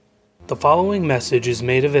The following message is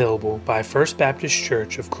made available by First Baptist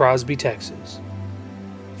Church of Crosby, Texas.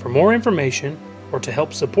 For more information or to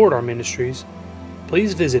help support our ministries,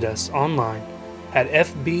 please visit us online at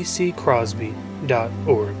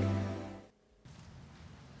fbccrosby.org.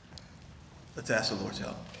 Let's ask the Lord's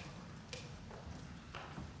help.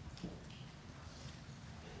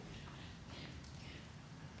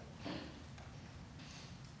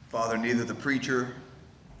 Father, neither the preacher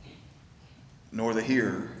nor the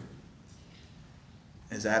hearer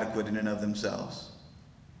is adequate in and of themselves.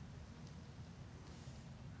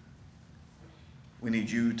 We need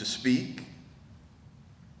you to speak,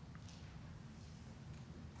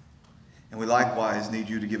 and we likewise need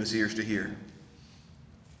you to give us ears to hear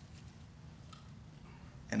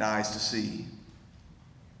and eyes to see,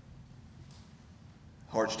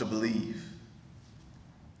 hearts to believe,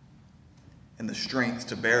 and the strength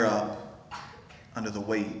to bear up under the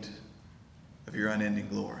weight of your unending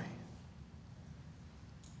glory.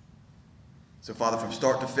 So, Father, from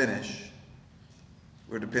start to finish,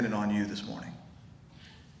 we're dependent on you this morning.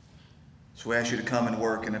 So we ask you to come and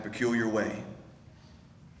work in a peculiar way,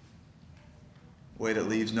 a way that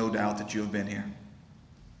leaves no doubt that you have been here.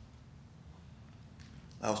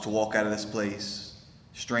 Allow us to walk out of this place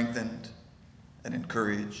strengthened and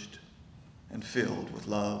encouraged and filled with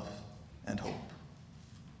love and hope.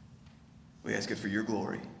 We ask it for your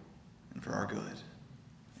glory and for our good.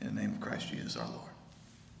 In the name of Christ Jesus our Lord.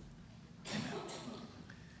 Amen.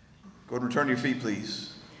 Go ahead and return to your feet,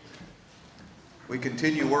 please. We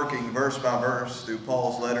continue working verse by verse through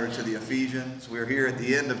Paul's letter to the Ephesians. We're here at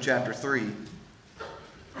the end of chapter 3,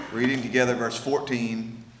 reading together verse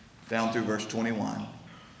 14 down through verse 21.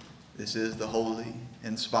 This is the holy,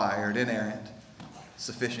 inspired, inerrant,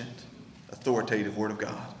 sufficient, authoritative Word of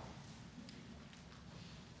God.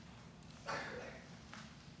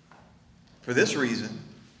 For this reason,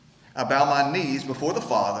 I bow my knees before the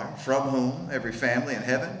Father, from whom every family in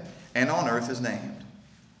heaven and on earth is named,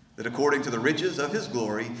 that according to the riches of his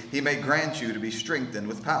glory, he may grant you to be strengthened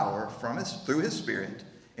with power through his Spirit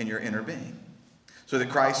in your inner being, so that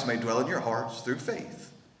Christ may dwell in your hearts through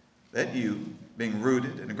faith, that you, being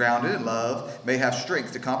rooted and grounded in love, may have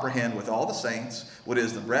strength to comprehend with all the saints what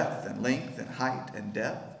is the breadth and length and height and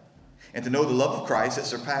depth, and to know the love of Christ that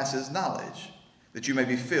surpasses knowledge, that you may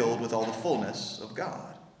be filled with all the fullness of God.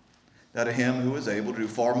 Now to him who is able to do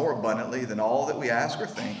far more abundantly than all that we ask or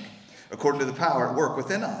think, according to the power at work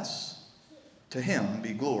within us, to him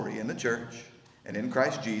be glory in the church and in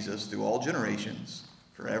Christ Jesus through all generations,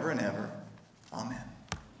 forever and ever. Amen.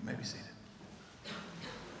 You may be seated.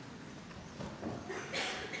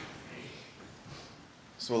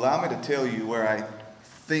 So allow me to tell you where I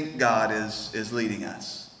think God is leading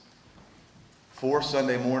us. 4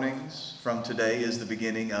 Sunday mornings from today is the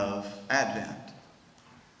beginning of Advent.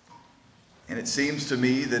 And it seems to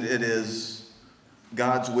me that it is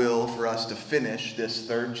God's will for us to finish this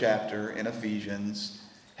 3rd chapter in Ephesians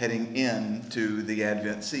heading into the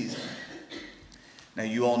Advent season. Now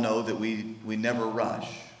you all know that we never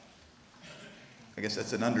rush. I guess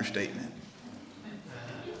that's an understatement.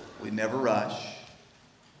 We never rush.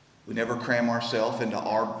 We never cram ourselves into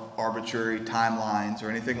arbitrary timelines or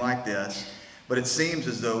anything like this. But it seems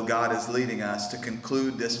as though God is leading us to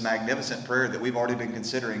conclude this magnificent prayer that we've already been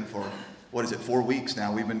considering for, 4 weeks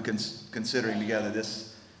now. We've been considering together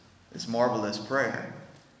this marvelous prayer.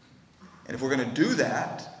 And if we're going to do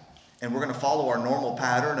that, and we're going to follow our normal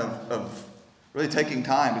pattern of really taking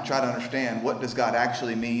time to try to understand what does God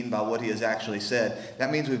actually mean by what he has actually said,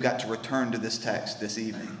 that means we've got to return to this text this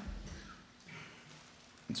evening.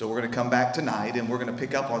 And so we're going to come back tonight and we're going to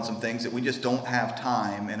pick up on some things that we just don't have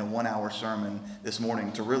time in a 1-hour sermon this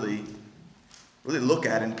morning to really look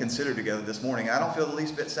at and consider together this morning. I don't feel the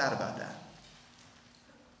least bit sad about that.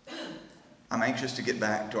 I'm anxious to get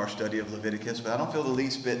back to our study of Leviticus, but I don't feel the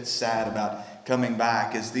least bit sad about coming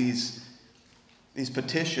back as these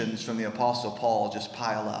petitions from the Apostle Paul just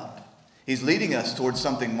pile up. He's leading us towards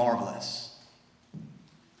something marvelous.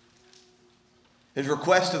 His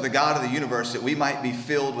request of the God of the universe that we might be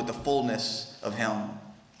filled with the fullness of him.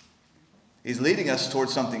 He's leading us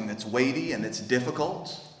towards something that's weighty and it's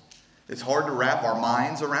difficult. It's hard to wrap our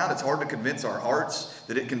minds around. It's hard to convince our hearts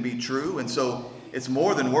that it can be true. And so it's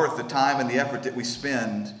more than worth the time and the effort that we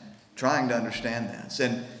spend trying to understand this.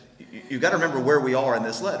 And you've got to remember where we are in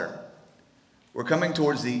this letter. We're coming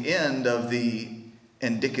towards the end of the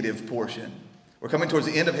indicative portion. We're coming towards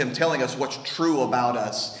the end of him telling us what's true about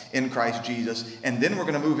us in Christ Jesus. And then we're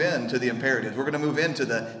going to move into the imperatives. We're going to move into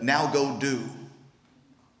the now go do.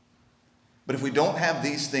 But if we don't have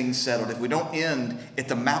these things settled, if we don't end at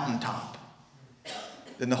the mountaintop,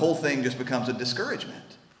 then the whole thing just becomes a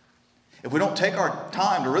discouragement. If we don't take our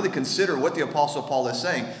time to really consider what the Apostle Paul is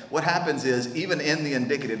saying, what happens is, even in the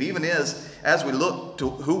indicative, even as we look to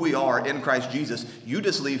who we are in Christ Jesus, you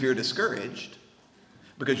just leave here discouraged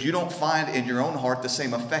because you don't find in your own heart the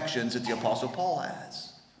same affections that the Apostle Paul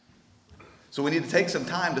has. So we need to take some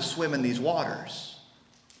time to swim in these waters.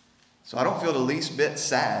 So I don't feel the least bit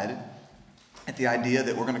sad at the idea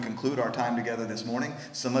that we're going to conclude our time together this morning.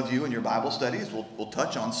 Some of you in your Bible studies will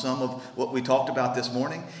touch on some of what we talked about this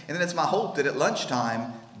morning. And then it's my hope that at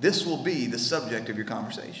lunchtime, this will be the subject of your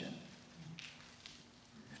conversation.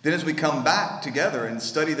 Then as we come back together and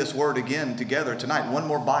study this word again together tonight, one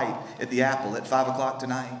more bite at the apple at 5 o'clock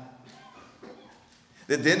tonight.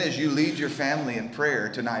 That then as you lead your family in prayer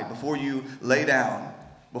tonight, before you lay down,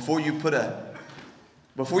 before you put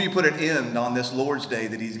an end on this Lord's Day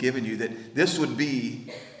that He's given you, that this would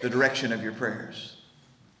be the direction of your prayers.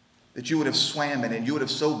 That you would have swam in it, you would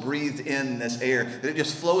have so breathed in this air that it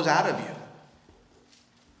just flows out of you.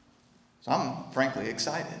 So I'm frankly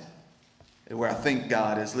excited at where I think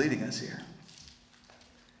God is leading us here.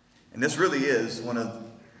 And this really is one of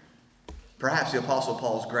perhaps the Apostle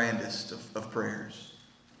Paul's grandest of prayers.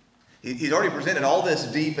 He's already presented all this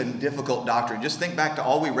deep and difficult doctrine. Just think back to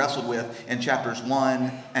all we wrestled with in chapters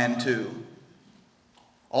 1 and 2.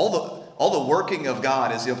 All the working of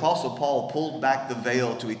God as the Apostle Paul pulled back the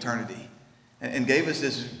veil to eternity and gave us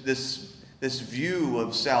this view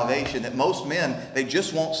of salvation that most men, they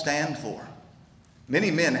just won't stand for. Many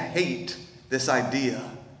men hate this idea,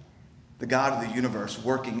 the God of the universe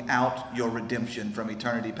working out your redemption from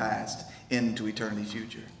eternity past into eternity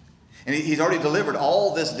future. And He's already delivered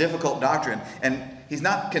all this difficult doctrine. And He's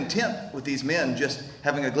not content with these men just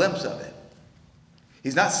having a glimpse of it.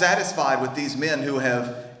 He's not satisfied with these men who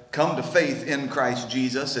have come to faith in Christ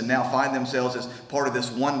Jesus and now find themselves as part of this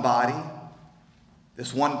one body,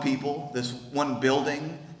 this one people, this one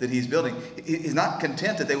building that He's building. He's not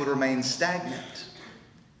content that they would remain stagnant.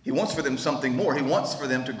 He wants for them something more. He wants for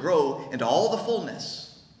them to grow into all the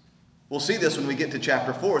fullness. We'll see this when we get to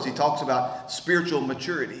chapter 4 as he talks about spiritual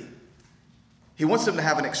maturity. He wants them to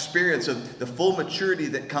have an experience of the full maturity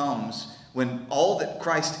that comes when all that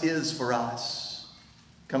Christ is for us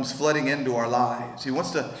comes flooding into our lives. He wants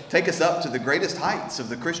to take us up to the greatest heights of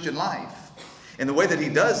the Christian life. And the way that He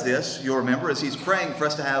does this, you'll remember, is He's praying for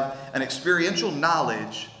us to have an experiential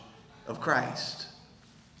knowledge of Christ.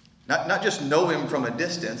 Not just know Him from a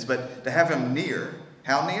distance, but to have Him near.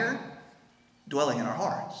 How near? Dwelling in our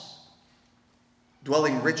hearts.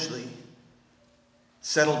 Dwelling richly.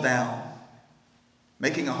 Settled down.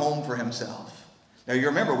 Making a home for Himself. Now you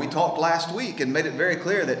remember, we talked last week and made it very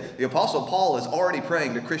clear that the Apostle Paul is already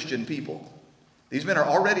praying to Christian people. These men are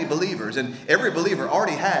already believers, and every believer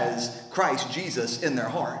already has Christ Jesus in their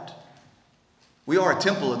heart. We are a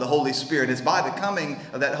temple of the Holy Spirit. It's by the coming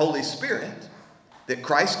of that Holy Spirit that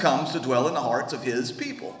Christ comes to dwell in the hearts of His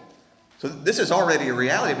people. So this is already a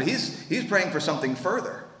reality, but he's praying for something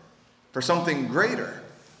further, for something greater.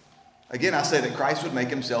 Again, I say that Christ would make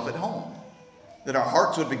Himself at home. That our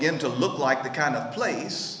hearts would begin to look like the kind of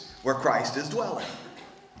place where Christ is dwelling.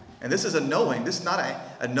 And this is a knowing. This is not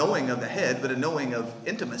a knowing of the head, but a knowing of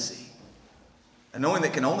intimacy. A knowing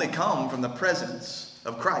that can only come from the presence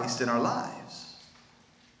of Christ in our lives.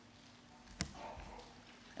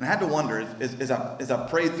 And I had to wonder, as I've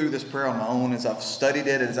prayed through this prayer on my own, as I've studied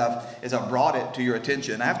it, as I've brought it to your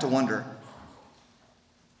attention, I have to wonder,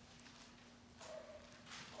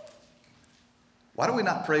 why do we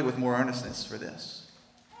not pray with more earnestness for this?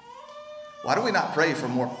 Why do we not pray for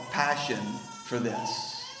more passion for this?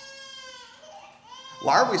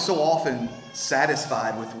 Why are we so often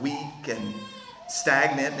satisfied with weak and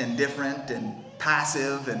stagnant and indifferent and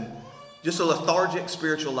passive and just a lethargic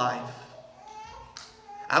spiritual life?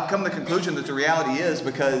 I've come to the conclusion that the reality is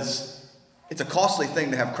because it's a costly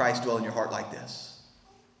thing to have Christ dwell in your heart like this.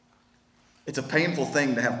 It's a painful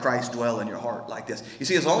thing to have Christ dwell in your heart like this. You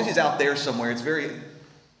see, as long as He's out there somewhere, it's very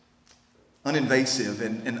uninvasive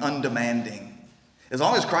and undemanding. As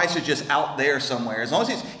long as Christ is just out there somewhere, as long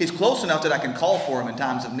as he's close enough that I can call for Him in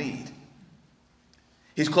times of need.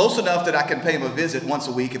 He's close enough that I can pay Him a visit once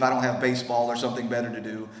a week if I don't have baseball or something better to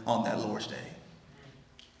do on that Lord's Day.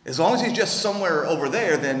 As long as He's just somewhere over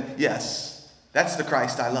there, then yes, that's the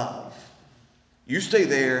Christ I love. You stay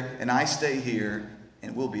there and I stay here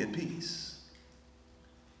and we'll be at peace.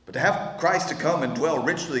 But to have Christ to come and dwell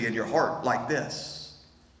richly in your heart like this,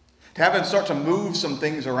 to have Him start to move some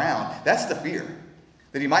things around, that's the fear.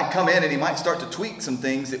 That He might come in and He might start to tweak some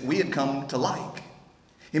things that we had come to like.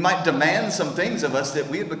 He might demand some things of us that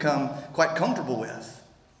we had become quite comfortable with.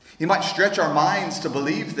 He might stretch our minds to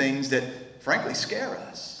believe things that frankly scare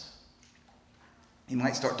us. He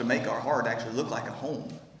might start to make our heart actually look like a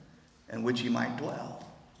home in which he might dwell.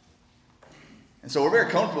 And so we're very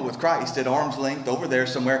comfortable with Christ at arm's length over there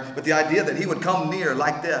somewhere, but the idea that he would come near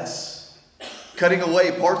like this, cutting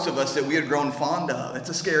away parts of us that we had grown fond of, it's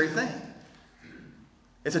a scary thing.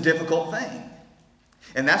 It's a difficult thing.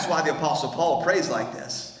 And that's why the Apostle Paul prays like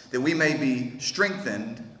this, that we may be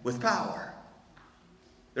strengthened with power.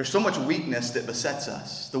 There's so much weakness that besets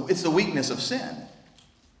us. It's the weakness of sin.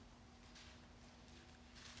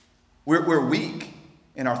 We're weak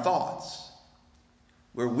in our thoughts.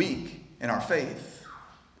 We're weak in our faith.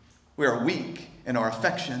 We are weak in our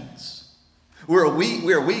affections. We are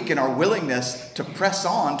weak in our willingness to press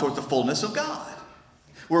on towards the fullness of God.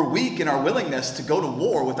 We're weak in our willingness to go to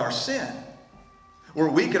war with our sin. We're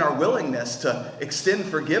weak in our willingness to extend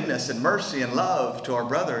forgiveness and mercy and love to our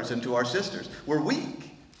brothers and to our sisters. We're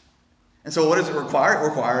weak. And so what does it require? It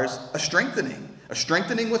requires a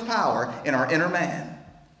strengthening with power in our inner man.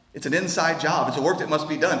 It's an inside job. It's a work that must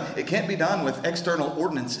be done. It can't be done with external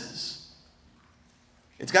ordinances.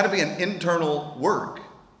 It's got to be an internal work,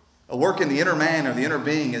 a work in the inner man or the inner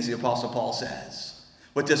being, as the Apostle Paul says.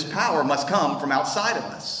 But this power must come from outside of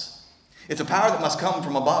us. It's a power that must come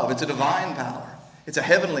from above. It's a divine power. It's a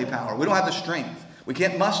heavenly power. We don't have the strength. We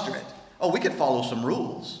can't muster it. Oh, we could follow some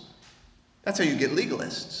rules. That's how you get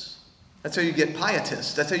legalists. That's how you get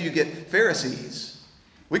pietists. That's how you get Pharisees.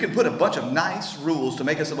 We can put a bunch of nice rules to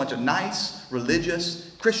make us a bunch of nice,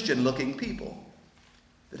 religious, Christian-looking people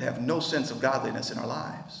that have no sense of godliness in our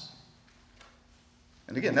lives.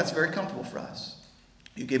 And again, that's very comfortable for us.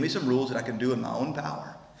 You give me some rules that I can do in my own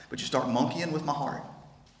power, but you start monkeying with my heart.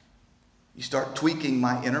 You start tweaking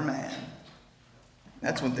my inner man.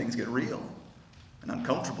 That's when things get real and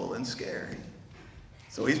uncomfortable and scary.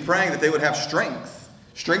 So he's praying that they would have strength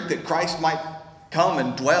that Christ might come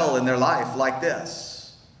and dwell in their life like this.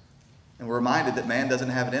 And we're reminded that man doesn't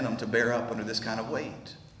have it in him to bear up under this kind of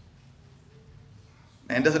weight.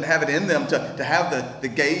 Man doesn't have it in them to have the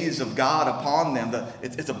gaze of God upon them.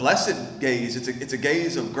 It's a blessed gaze. It's a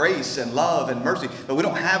gaze of grace and love and mercy. But we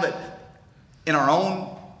don't have it in our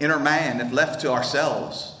own inner man if left to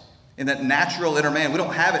ourselves. In that natural inner man, we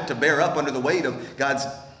don't have it to bear up under the weight of God's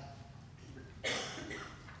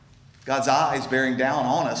eyes bearing down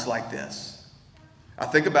on us like this. I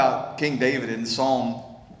think about King David in Psalm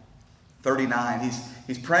 39.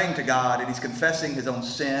 He's praying to God and he's confessing his own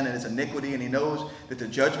sin and his iniquity, and he knows that the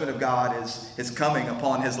judgment of God is coming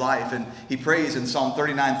upon his life. And he prays in Psalm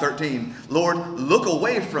 39:13, Lord, look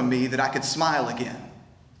away from me that I could smile again.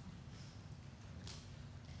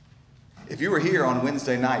 If you were here on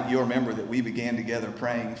Wednesday night, you'll remember that we began together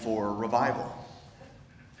praying for revival.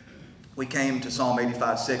 We came to Psalm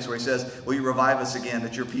 85:6 where he says, will you revive us again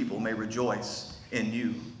that your people may rejoice in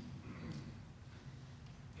you?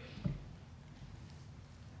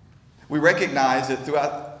 We recognize that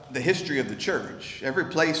throughout the history of the church, every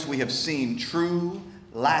place we have seen true,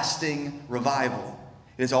 lasting revival,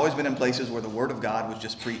 it has always been in places where the Word of God was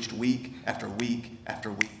just preached week after week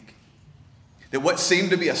after week. That what seemed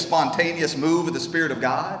to be a spontaneous move of the Spirit of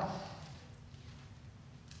God,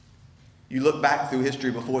 you look back through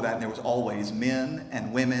history before that, and there was always men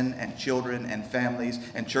and women and children and families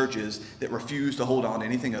and churches that refused to hold on to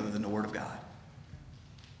anything other than the Word of God.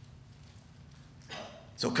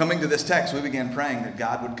 So coming to this text, we began praying that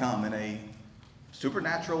God would come in a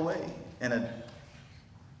supernatural way, in an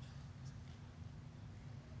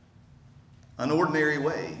unordinary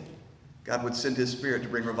way. God would send his Spirit to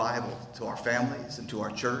bring revival to our families and to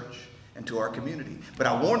our church and to our community. But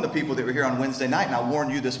I warned the people that were here on Wednesday night, and I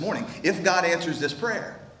warned you this morning, if God answers this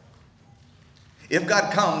prayer, if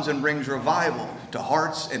God comes and brings revival to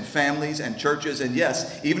hearts and families and churches, and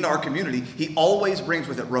yes, even our community, he always brings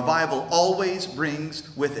with it, revival always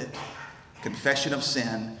brings with it confession of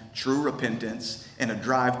sin, true repentance, and a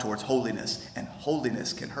drive towards holiness. And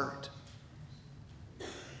holiness can hurt.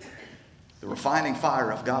 The refining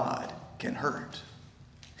fire of God can hurt.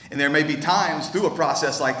 And there may be times through a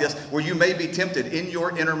process like this where you may be tempted in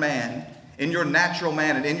your inner man, in your natural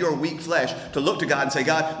man and in your weak flesh, to look to God and say,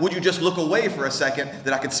 God, would you just look away for a second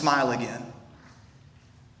that I could smile again?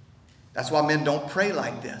 That's why men don't pray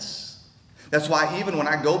like this. That's why even when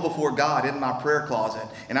I go before God in my prayer closet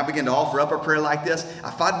and I begin to offer up a prayer like this, I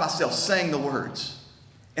find myself saying the words.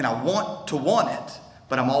 And I want it,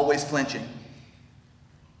 but I'm always flinching.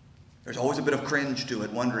 There's always a bit of cringe to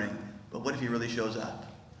it, wondering, but what if he really shows up?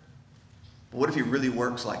 But what if he really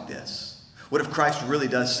works like this? What if Christ really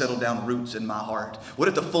does settle down roots in my heart? What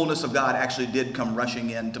if the fullness of God actually did come rushing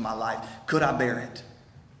into my life? Could I bear it?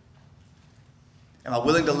 Am I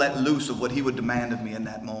willing to let loose of what he would demand of me in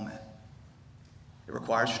that moment? It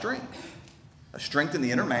requires strength. A strength in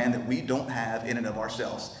the inner man that we don't have in and of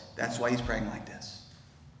ourselves. That's why he's praying like this.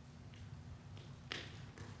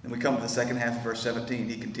 Then we come to the second half of verse 17.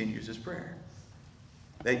 He continues his prayer.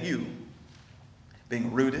 That you,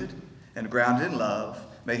 being rooted and grounded in love,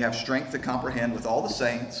 may have strength to comprehend with all the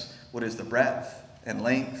saints what is the breadth and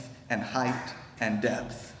length and height and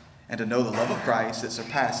depth, and to know the love of Christ that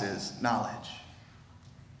surpasses knowledge.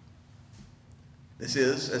 This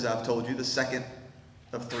is, as I've told you, the second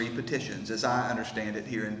of three petitions, as I understand it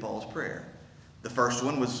here in Paul's prayer. The first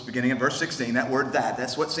one was beginning in verse 16, that word that.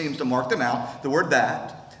 That's what seems to mark them out. The word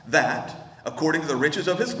that, according to the riches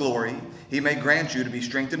of his glory, he may grant you to be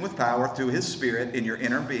strengthened with power through his Spirit in your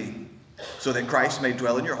inner being, so that Christ may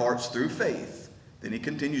dwell in your hearts through faith. Then he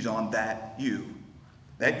continues on, that you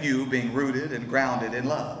being rooted and grounded in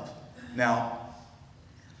love. Now,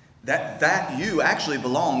 that you actually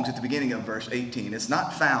belongs at the beginning of verse 18. It's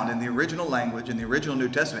not found in the original language, in the original New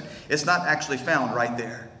Testament. It's not actually found right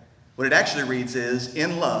there. What it actually reads is,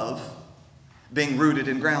 in love, being rooted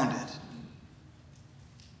and grounded.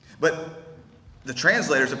 But the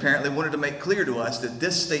translators apparently wanted to make clear to us that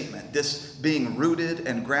this statement, this being rooted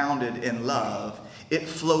and grounded in love, it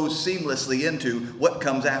flows seamlessly into what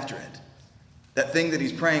comes after it. That thing that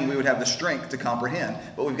he's praying we would have the strength to comprehend.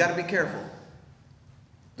 But we've got to be careful.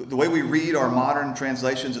 The way we read our modern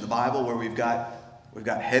translations of the Bible, where we've got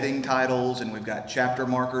heading titles and we've got chapter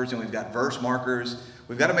markers and we've got verse markers,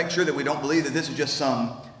 we've got to make sure that we don't believe that this is just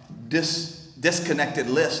some disconnected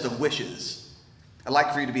list of wishes. I'd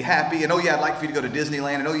like for you to be happy, and oh yeah, I'd like for you to go to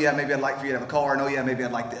Disneyland, and oh yeah, maybe I'd like for you to have a car, and oh yeah, maybe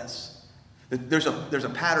I'd like this. There's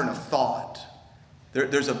a pattern of thought.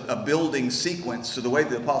 There's a building sequence to the way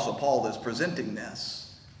the Apostle Paul is presenting this.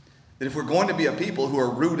 That if we're going to be a people who are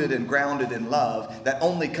rooted and grounded in love, that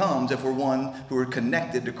only comes if we're one who are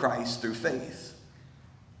connected to Christ through faith.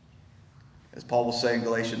 As Paul will say in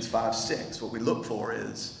Galatians 5:6, what we look for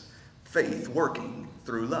is faith working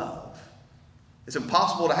through love. It's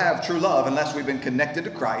impossible to have true love unless we've been connected to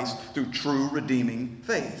Christ through true redeeming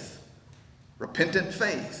faith. Repentant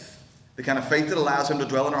faith. The kind of faith that allows him to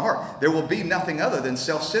dwell in our heart. There will be nothing other than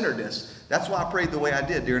self-centeredness. That's why I prayed the way I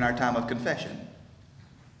did during our time of confession.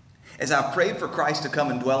 As I've prayed for Christ to come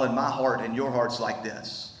and dwell in my heart and your hearts like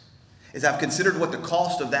this, as I've considered what the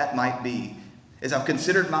cost of that might be, as I've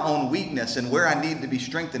considered my own weakness and where I need to be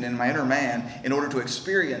strengthened in my inner man in order to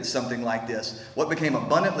experience something like this, what became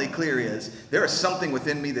abundantly clear is there is something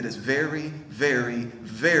within me that is very, very,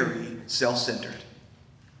 very self-centered.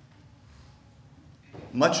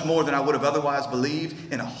 Much more than I would have otherwise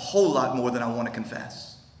believed, and a whole lot more than I want to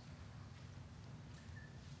confess.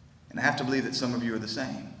 And I have to believe that some of you are the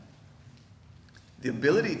same. The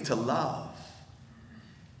ability to love,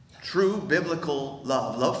 true biblical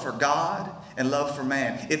love for God and love for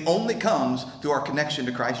man, it only comes through our connection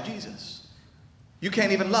to Christ Jesus. You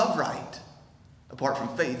can't even love right apart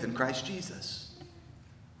from faith in Christ Jesus.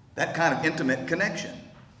 That kind of intimate connection.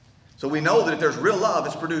 So we know that if there's real love,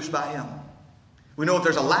 it's produced by him. We know if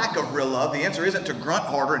there's a lack of real love, the answer isn't to grunt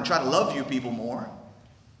harder and try to love you people more.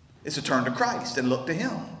 It's to turn to Christ and look to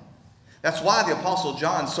him. That's why the Apostle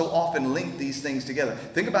John so often linked these things together.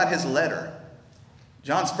 Think about his letter.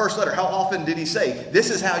 John's first letter, how often did he say,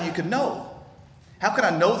 this is how you can know? How can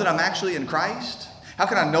I know that I'm actually in Christ? How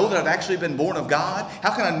can I know that I've actually been born of God?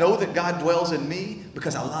 How can I know that God dwells in me?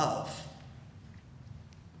 Because I love.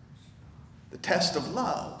 The test of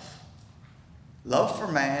love. Love for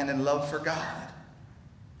man and love for God.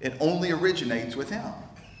 It only originates with him.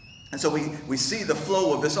 And so we see the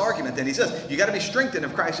flow of this argument. Then he says, you got to be strengthened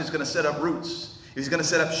if Christ is going to set up roots. If he's going to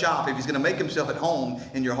set up shop. If he's going to make himself at home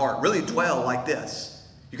in your heart. Really dwell like this.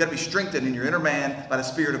 You got to be strengthened in your inner man by the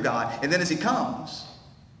Spirit of God. And then as he comes,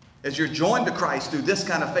 as you're joined to Christ through this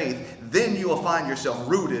kind of faith, then you will find yourself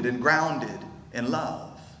rooted and grounded in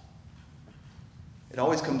love. It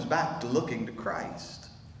always comes back to looking to Christ.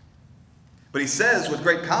 But he says with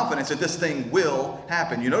great confidence that this thing will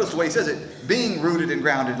happen. You notice the way he says it, being rooted and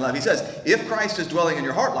grounded in love. He says, if Christ is dwelling in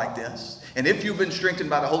your heart like this, and if you've been strengthened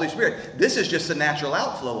by the Holy Spirit, this is just the natural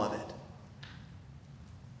outflow of it.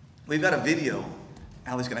 We've got a video.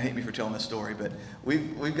 Allie's going to hate me for telling this story, but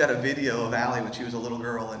we've got a video of Allie when she was a little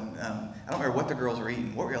girl, and I don't remember what the girls were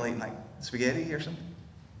eating. What were y'all eating, like spaghetti or something?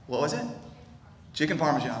 What was it? Chicken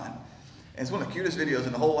Parmesan. And it's one of the cutest videos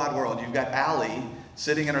in the whole wide world. You've got Allie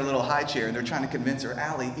sitting in her little high chair, and they're trying to convince her,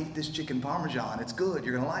 Allie, eat this chicken Parmesan. It's good.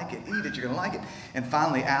 You're going to like it. Eat it. You're going to like it. And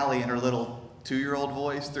finally, Allie, in her little 2-year-old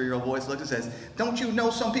voice, 3-year-old voice, looks and says, don't you know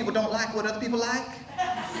some people don't like what other people like?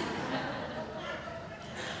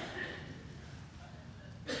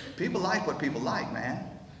 People like what people like, man.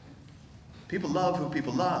 People love who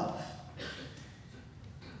people love.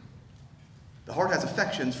 The heart has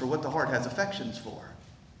affections for what the heart has affections for.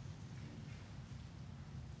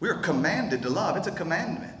 We are commanded to love. It's a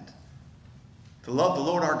commandment. To love the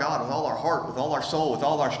Lord our God with all our heart, with all our soul, with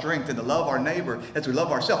all our strength, and to love our neighbor as we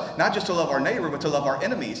love ourselves. Not just to love our neighbor, but to love our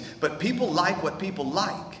enemies. But people like what people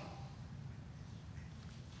like.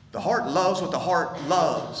 The heart loves what the heart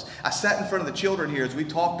loves. I sat in front of the children here as we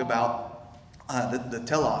talked about the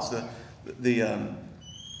telos,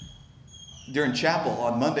 during chapel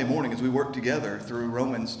on Monday morning as we worked together through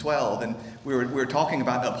Romans 12, and we were talking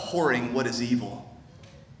about abhorring what is evil.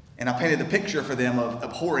 And I painted the picture for them of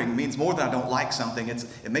abhorring means more than I don't like something.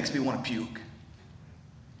 It makes me want to puke.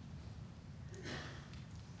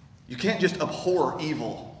 You can't just abhor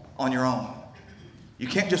evil on your own. You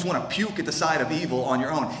can't just want to puke at the sight of evil on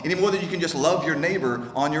your own, any more than you can just love your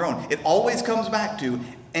neighbor on your own. It always comes back to,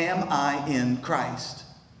 am I in Christ?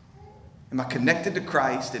 Am I connected to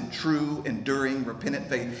Christ in true, enduring, repentant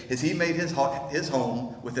faith? Has he made his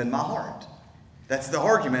home within my heart? That's the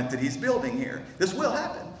argument that he's building here. This will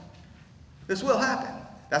happen. This will happen.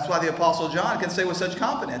 That's why the Apostle John can say with such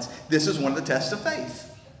confidence, this is one of the tests of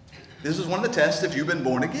faith. This is one of the tests if you've been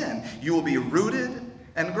born again. You will be rooted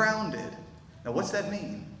and grounded. Now, what's that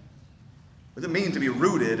mean? What does it mean to be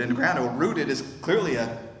rooted and grounded? Well, rooted is clearly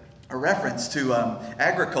a reference to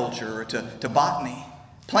agriculture or to botany.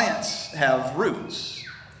 Plants have roots.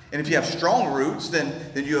 And if you have strong roots, then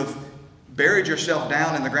you have buried yourself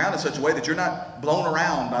down in the ground in such a way that you're not blown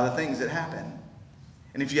around by the things that happen.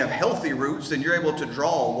 And if you have healthy roots, then you're able to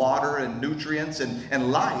draw water and nutrients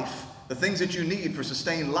and life, the things that you need for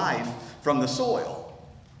sustained life from the soil.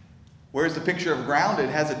 Whereas the picture of grounded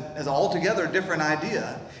has an altogether different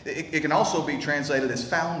idea. It can also be translated as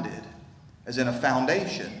founded, as in a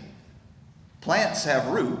foundation. Plants have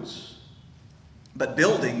roots, but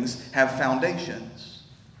buildings have foundations.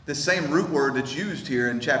 This same root word that's used here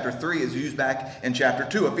in chapter 3 is used back in chapter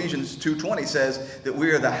 2. Ephesians 2:20 says that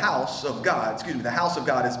we are the house of God. The house of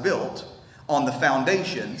God is built on the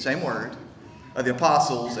foundation, same word, of the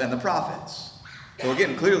apostles and the prophets. So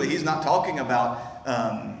again, clearly he's not talking about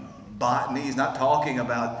botany. He's not talking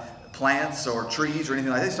about plants or trees or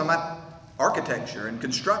anything like that. He's talking about architecture and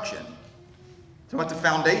construction. It's about the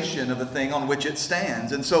foundation of the thing on which it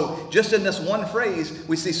stands. And so just in this one phrase,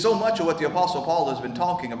 we see so much of what the Apostle Paul has been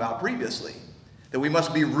talking about previously, that we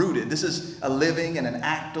must be rooted. This is a living and an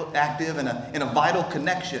active and a vital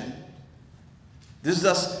connection. This is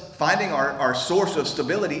us finding our source of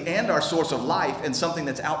stability and our source of life in something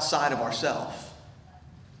that's outside of ourselves.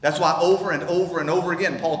 That's why over and over and over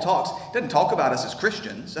again, Paul doesn't talk about us as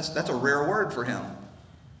Christians. That's a rare word for him.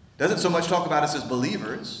 Doesn't so much talk about us as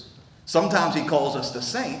believers. Sometimes he calls us the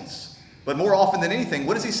saints, but more often than anything,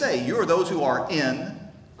 what does he say? You are those who are in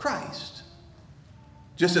Christ.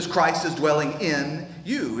 Just as Christ is dwelling in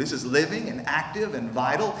you. This is living and active and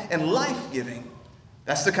vital and life-giving.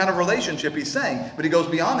 That's the kind of relationship he's saying. But he goes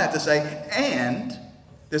beyond that to say, and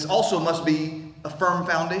this also must be a firm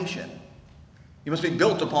foundation. You must be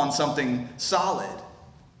built upon something solid.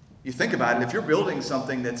 You think about it, if you're building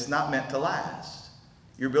something that's not meant to last,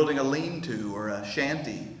 you're building a lean-to or a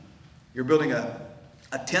shanty, you're building a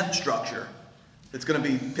tent structure that's going to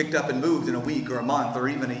be picked up and moved in a week or a month or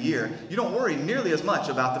even a year, you don't worry nearly as much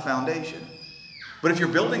about the foundation. But if you're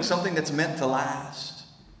building something that's meant to last,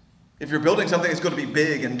 if you're building something that's going to be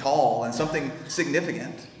big and tall and something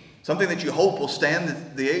significant, something that you hope will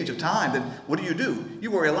stand the age of time, then what do?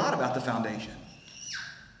 You worry a lot about the foundation.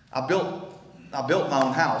 I built my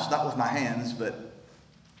own house, not with my hands, but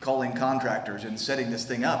calling contractors and setting this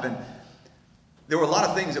thing up. And there were a lot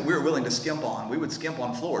of things that we were willing to skimp on. We would skimp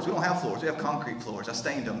on floors. We don't have floors. We have concrete floors. I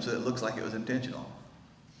stained them so it looks like it was intentional.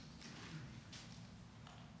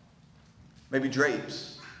 Maybe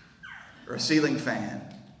drapes or a ceiling fan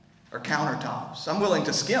or countertops. I'm willing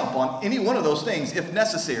to skimp on any one of those things if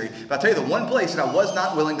necessary. But I'll tell you the one place that I was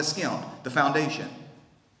not willing to skimp, the foundation.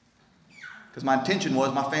 Because my intention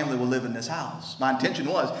was my family will live in this house. My intention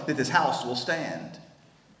was that this house will stand.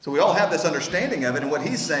 So we all have this understanding of it. And what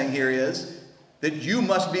he's saying here is that you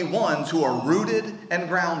must be ones who are rooted and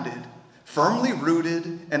grounded, firmly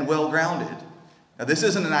rooted and well grounded. Now, this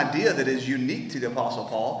isn't an idea that is unique to the Apostle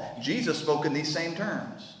Paul. Jesus spoke in these same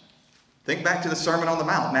terms. Think back to the Sermon on the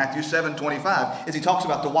Mount, Matthew 7:25, as he talks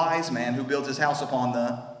about the wise man who builds his house upon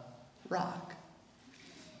the rock.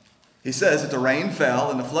 He says that the rain fell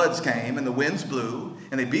and the floods came and the winds blew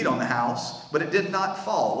and they beat on the house, but it did not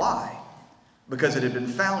fall. Why? Because it had been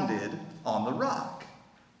founded on the rock.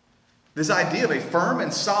 This idea of a firm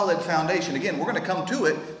and solid foundation. Again, we're going to come to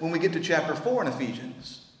it when we get to chapter 4 in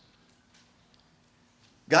Ephesians.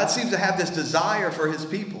 God seems to have this desire for his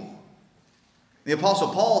people The Apostle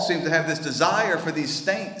Paul seems to have this desire for these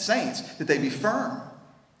saints that they be firm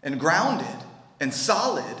and grounded and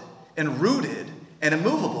solid and rooted and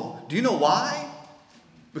immovable. Do you know why?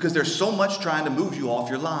 Because there's so much trying to move you off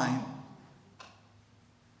your line.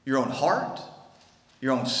 Your own heart,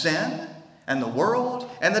 your own sin, and the world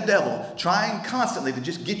and the devil trying constantly to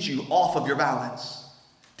just get you off of your balance,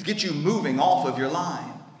 to get you moving off of your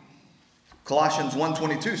line. Colossians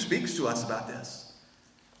 1:22 speaks to us about this.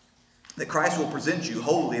 That Christ will present you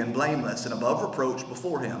holy and blameless and above reproach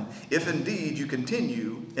before him, if indeed you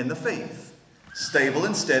continue in the faith, stable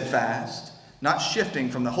and steadfast, not shifting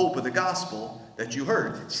from the hope of the gospel that you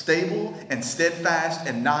heard. Stable and steadfast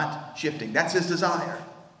and not shifting. That's his desire.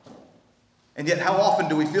 And yet how often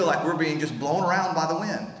do we feel like we're being just blown around by the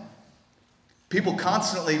wind? People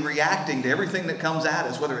constantly reacting to everything that comes at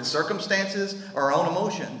us, whether it's circumstances or our own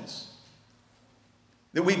emotions.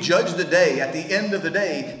 That we judge the day at the end of the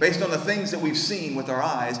day based on the things that we've seen with our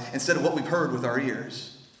eyes instead of what we've heard with our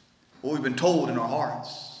ears, what we've been told in our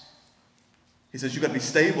hearts. He says you've got to be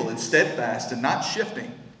stable and steadfast and not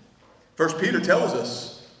shifting. Peter tells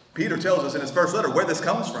us in his first letter where this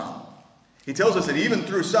comes from. He tells us that even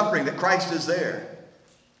through suffering that Christ is there,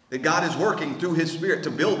 that God is working through his Spirit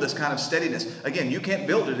to build this kind of steadiness. Again, you can't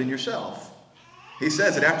build it in yourself. He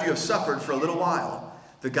says that after you have suffered for a little while,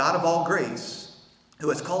 the God of all grace, who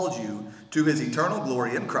has called you to his eternal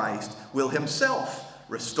glory in Christ, will himself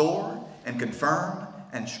restore and confirm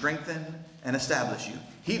and strengthen and establish you.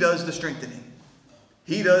 He does the strengthening.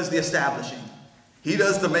 He does the establishing. He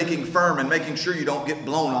does the making firm and making sure you don't get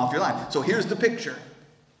blown off your line. So here's the picture.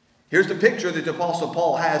 Here's the picture that the Apostle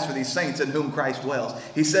Paul has for these saints in whom Christ dwells.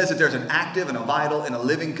 He says that there's an active and a vital and a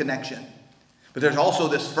living connection. But there's also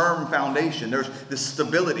this firm foundation. There's this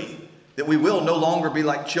stability that we will no longer be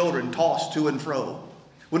like children tossed to and fro.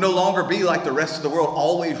 We'll no longer be like the rest of the world,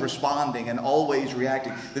 always responding and always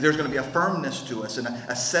reacting. That there's going to be a firmness to us and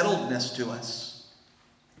a settledness to us.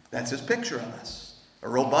 That's his picture of us. A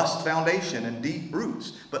robust foundation and deep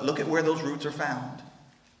roots. But look at where those roots are found.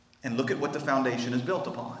 And look at what the foundation is built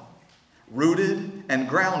upon. Rooted and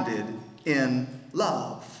grounded in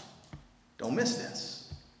love. Don't miss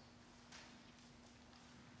this.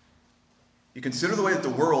 You consider the way that the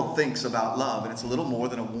world thinks about love, and it's a little more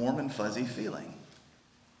than a warm and fuzzy feeling.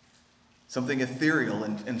 Something ethereal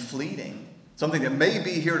and fleeting. Something that may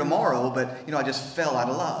be here tomorrow, but, I just fell out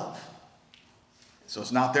of love. So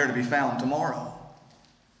it's not there to be found tomorrow.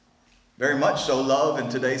 Very much so, love in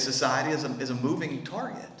today's society is a moving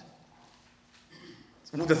target.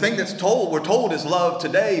 The thing we're told is love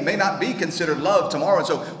today may not be considered love tomorrow. And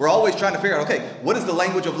so we're always trying to figure out, okay, what is the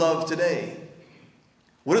language of love today?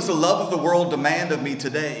 What does the love of the world demand of me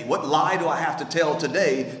today? What lie do I have to tell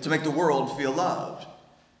today to make the world feel loved?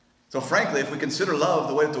 So frankly, if we consider love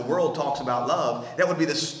the way that the world talks about love, that would be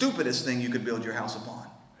the stupidest thing you could build your house upon.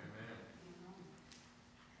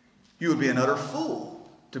 You would be an utter fool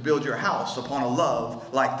to build your house upon a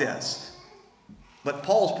love like this. But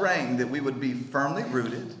Paul's praying that we would be firmly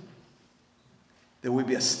rooted, that we'd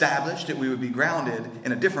be established, that we would be grounded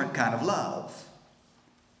in a different kind of love.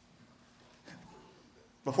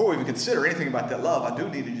 Before we even consider anything about that love, I do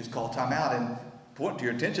need to just call time out and point to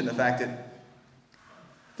your attention the fact that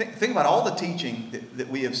think about all the teaching that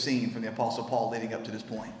we have seen from the Apostle Paul leading up to this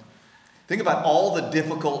point. Think about all the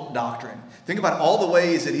difficult doctrine. Think about all the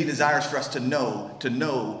ways that he desires for us to know.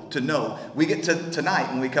 We get to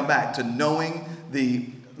tonight when we come back to knowing the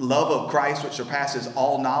love of Christ which surpasses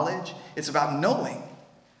all knowledge. It's about knowing.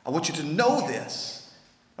 I want you to know this.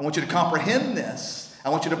 I want you to comprehend this. I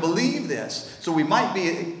want you to believe this. So we might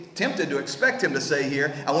be tempted to expect him to say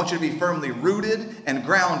here, I want you to be firmly rooted and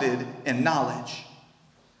grounded in knowledge.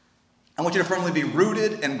 I want you to firmly be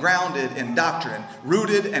rooted and grounded in doctrine,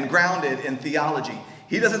 rooted and grounded in theology.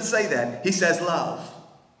 He doesn't say that. He says love.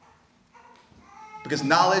 Because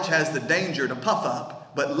knowledge has the danger to puff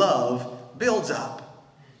up, but love builds up.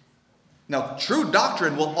 Now, true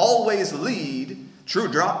doctrine will always lead,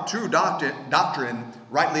 true doctrine,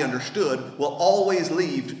 rightly understood, will always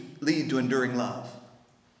lead to enduring love.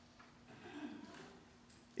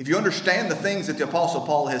 If you understand the things that the Apostle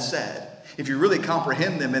Paul has said, if you really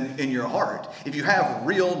comprehend them in your heart, if you have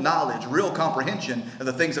real knowledge, real comprehension of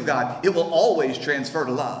the things of God, it will always transfer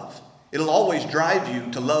to love. It'll always drive you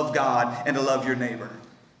to love God and to love your neighbor.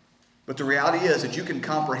 But the reality is that you can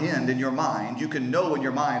comprehend in your mind, you can know in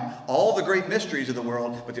your mind all the great mysteries of the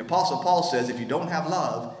world, but the Apostle Paul says if you don't have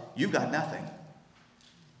love, you've got nothing.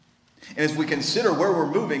 And as we consider where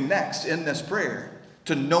we're moving next in this prayer,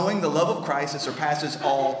 to knowing the love of Christ that surpasses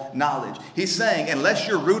all knowledge. He's saying, unless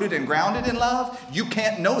you're rooted and grounded in love, you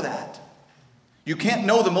can't know that. You can't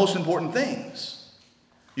know the most important things.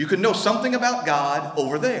 You can know something about God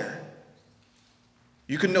over there.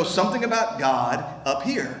 You can know something about God up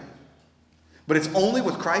here. But it's only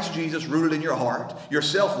with Christ Jesus rooted in your heart,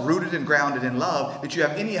 yourself rooted and grounded in love, that you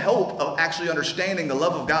have any hope of actually understanding the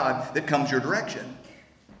love of God that comes your direction.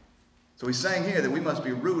 So he's saying here that we must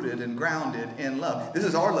be rooted and grounded in love. This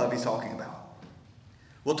is our love he's talking about.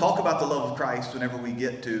 We'll talk about the love of Christ whenever we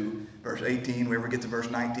get to verse 18, whenever we get to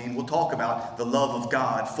verse 19. We'll talk about the love of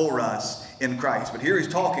God for us in Christ. But here he's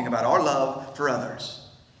talking about our love for others.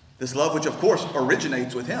 This love which of course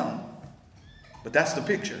originates with him. But that's the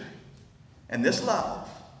picture. And this love,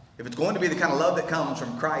 if it's going to be the kind of love that comes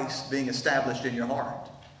from Christ being established in your heart,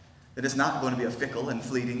 then it's not going to be a fickle and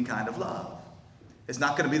fleeting kind of love. It's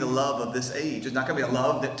not going to be the love of this age. It's not going to be a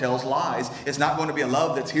love that tells lies. It's not going to be a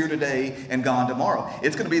love that's here today and gone tomorrow.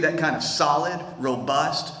 It's going to be that kind of solid,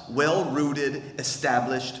 robust, well-rooted,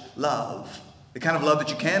 established love. The kind of love that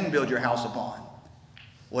you can build your house upon.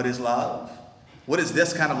 What is love? What is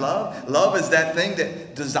this kind of love? Love is that thing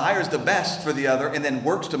that desires the best for the other and then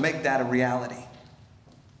works to make that a reality.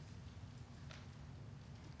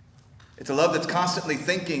 It's a love that's constantly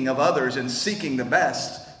thinking of others and seeking the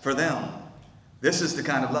best for them. This is the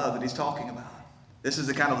kind of love that he's talking about. This is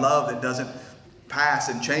the kind of love that doesn't pass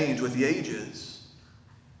and change with the ages.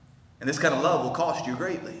 And this kind of love will cost you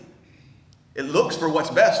greatly. It looks for what's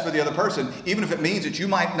best for the other person, even if it means that you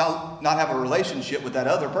might not have a relationship with that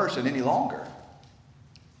other person any longer.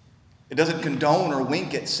 It doesn't condone or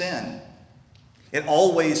wink at sin. It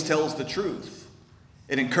always tells the truth.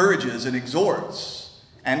 It encourages and exhorts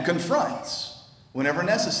and confronts whenever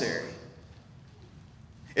necessary.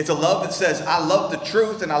 It's a love that says, I love the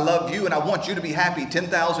truth and I love you and I want you to be happy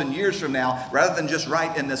 10,000 years from now rather than just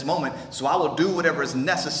right in this moment. So I will do whatever is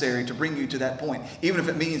necessary to bring you to that point, even if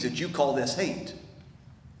it means that you call this hate.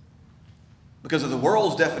 Because of the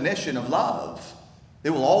world's definition of love, they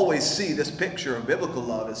will always see this picture of biblical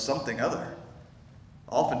love as something other.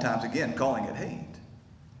 Oftentimes, again, calling it hate.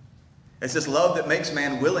 It's this love that makes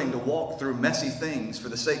man willing to walk through messy things for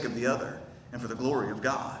the sake of the other and for the glory of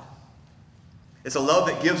God. It's a love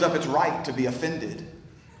that gives up its right to be offended.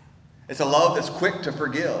 It's a love that's quick to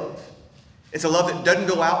forgive. It's a love that doesn't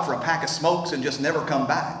go out for a pack of smokes and just never come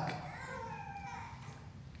back.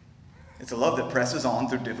 It's a love that presses on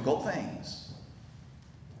through difficult things.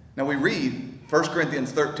 Now we read 1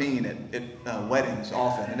 Corinthians 13 at weddings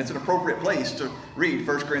often, and it's an appropriate place to read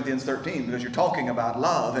 1 Corinthians 13 because you're talking about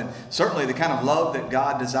love, and certainly the kind of love that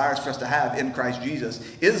God desires for us to have in Christ Jesus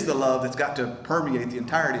is the love that's got to permeate the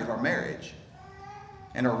entirety of our marriage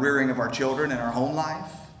and our rearing of our children and our home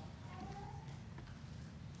life.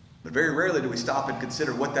 But very rarely do we stop and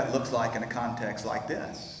consider what that looks like in a context like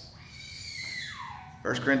this.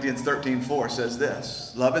 1 Corinthians 13:4 says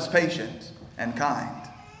this, love is patient and kind.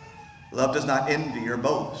 Love does not envy or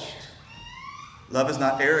boast. Love is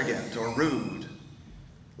not arrogant or rude.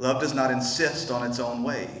 Love does not insist on its own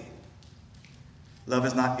way. Love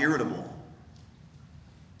is not irritable.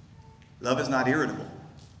 Love is not irritable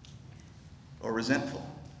or resentful.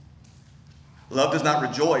 Love does not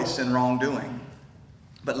rejoice in wrongdoing,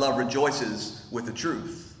 but love rejoices with the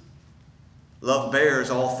truth. Love bears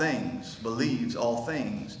all things, believes all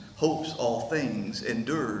things, hopes all things,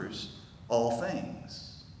 endures all things.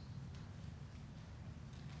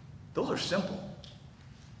 Those are simple.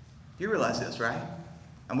 You realize this, right?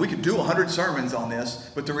 And we could do 100 sermons on this,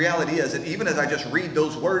 but the reality is that even as I just read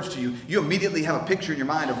those words to you, you immediately have a picture in your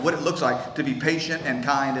mind of what it looks like to be patient and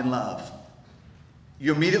kind in love.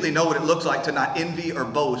 You immediately know what it looks like to not envy or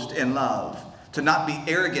boast in love, to not be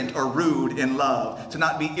arrogant or rude in love, to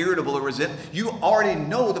not be irritable or resentful. You already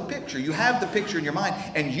know the picture. You have the picture in your mind,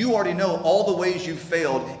 and you already know all the ways you've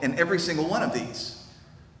failed in every single one of these.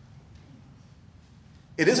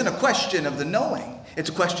 It isn't a question of the knowing. It's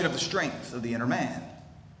a question of the strength of the inner man.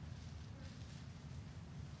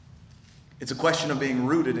 It's a question of being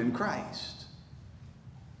rooted in Christ.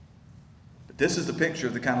 But this is the picture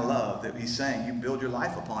of the kind of love that he's saying you build your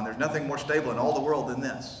life upon. There's nothing more stable in all the world than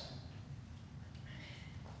this.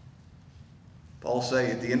 Paul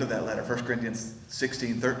say at the end of that letter, 1 Corinthians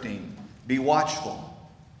 16:13, be watchful,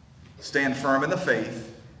 stand firm in the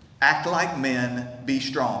faith, act like men, be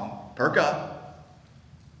strong. Perk up.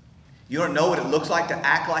 You don't know what it looks like to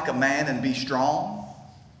act like a man and be strong?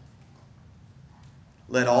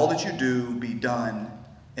 Let all that you do be done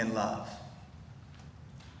in love.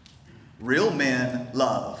 Real men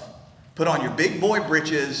love. Put on your big boy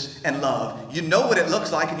britches and love. You know what it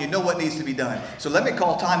looks like and you know what needs to be done. So let me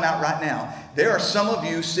call time out right now. There are some of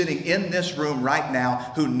you sitting in this room right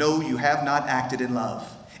now who know you have not acted in love.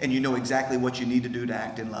 And you know exactly what you need to do to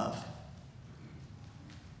act in love.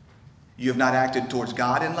 You have not acted towards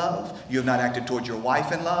God in love. You have not acted towards your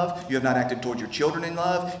wife in love. You have not acted towards your children in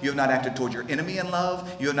love. You have not acted towards your enemy in love.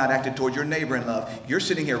 You have not acted towards your neighbor in love. You're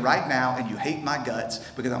sitting here right now and you hate my guts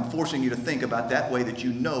because I'm forcing you to think about that way that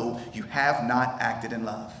you know you have not acted in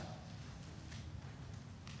love.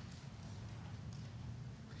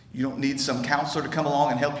 You don't need some counselor to come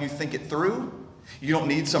along and help you think it through. You don't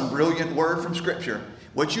need some brilliant word from Scripture.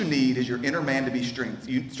 What you need is your inner man to be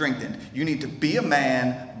strengthened. You need to be a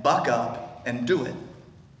man, buck up, and do it.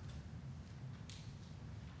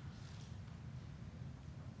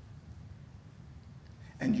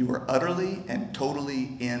 And you are utterly and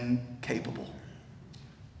totally incapable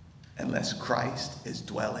unless Christ is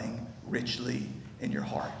dwelling richly in your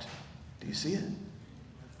heart. Do you see it?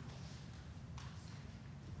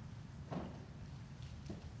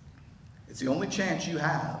 It's the only chance you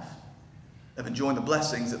have of enjoying the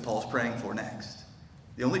blessings that Paul's praying for next.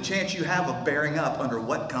 The only chance you have of bearing up under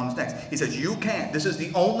what comes next. He says you can't. This is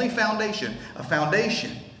the only foundation, a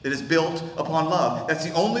foundation that is built upon love. That's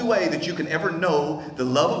the only way that you can ever know the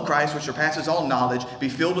love of Christ, which surpasses all knowledge, be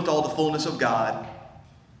filled with all the fullness of God.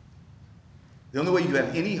 The only way you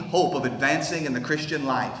have any hope of advancing in the Christian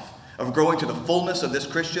life, of growing to the fullness of this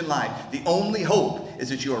Christian life, the only hope is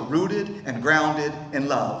that you are rooted and grounded in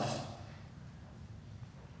love.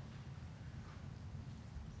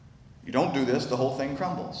 You don't do this, the whole thing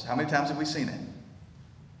crumbles. How many times have we seen it?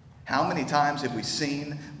 How many times have we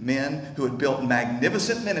seen men who had built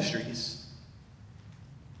magnificent ministries,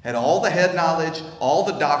 had all the head knowledge, all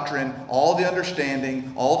the doctrine, all the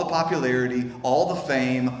understanding, all the popularity, all the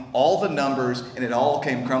fame, all the numbers, and it all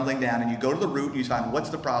came crumbling down, and you go to the root and you find, what's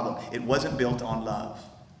the problem? It wasn't built on love.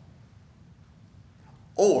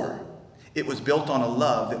 Or it was built on a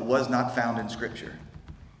love that was not found in Scripture.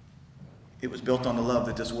 It was built on the love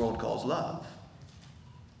that this world calls love.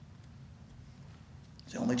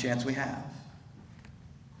 It's the only chance we have.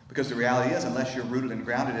 Because the reality is, unless you're rooted and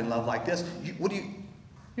grounded in love like this, you're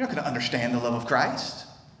not going to understand the love of Christ.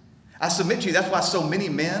 I submit to you, that's why so many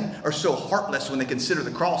men are so heartless when they consider the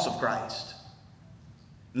cross of Christ.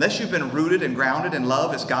 Unless you've been rooted and grounded in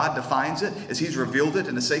love as God defines it, as He's revealed it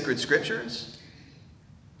in the sacred Scriptures,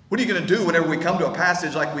 what are you going to do whenever we come to a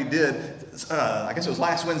passage like we did, I guess it was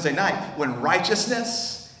last Wednesday night, when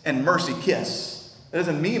righteousness and mercy kiss? That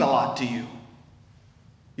doesn't mean a lot to you.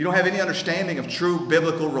 You don't have any understanding of true,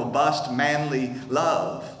 biblical, robust, manly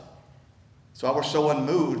love. That's why we're so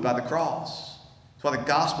unmoved by the cross. That's why the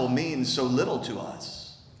gospel means so little to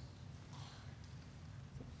us.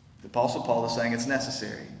 The Apostle Paul is saying it's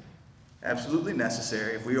necessary, absolutely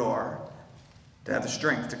necessary, if we are to have the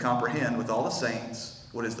strength to comprehend with all the saints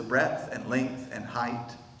what is the breadth and length and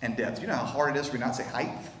height and depth. You know how hard it is for me not to say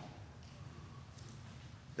height?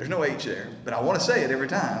 There's no H there, but I want to say it every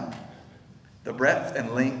time. The breadth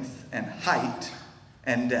and length and height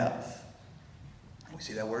and depth. We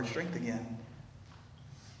see that word strength again.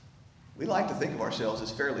 We like to think of ourselves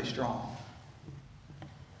as fairly strong.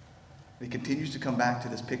 It continues to come back to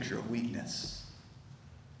this picture of weakness.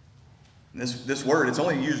 This word, it's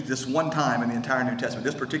only used this one time in the entire New Testament.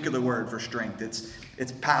 This particular word for strength,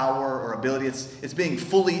 it's power or ability. It's being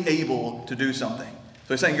fully able to do something.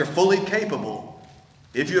 So he's saying you're fully capable.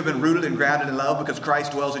 If you have been rooted and grounded in love because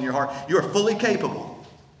Christ dwells in your heart, you are fully capable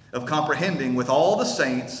of comprehending with all the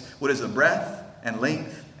saints what is the breadth and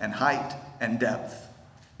length and height and depth.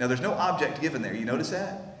 Now there's no object given there. You notice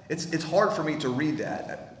that? It's hard for me to read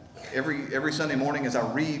that. Every Sunday morning as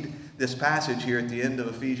I read this passage here at the end of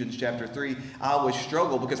Ephesians chapter 3, I always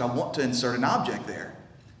struggle because I want to insert an object there.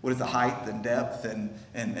 What is the height and depth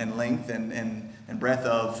and length and breadth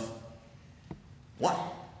of what?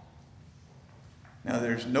 Now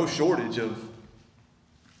there's no shortage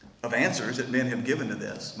of answers that men have given to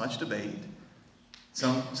this, much debate.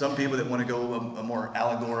 Some people that want to go a more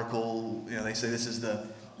allegorical, they say this is the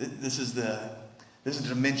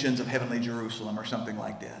dimensions of heavenly Jerusalem or something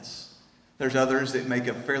like this. There's others that make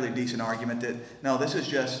a fairly decent argument that, no, this is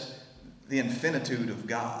just the infinitude of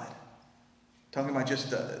God. Talking about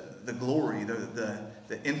just the glory,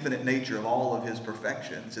 the infinite nature of all of His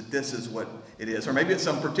perfections, that this is what it is. Or maybe it's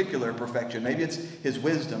some particular perfection. Maybe it's His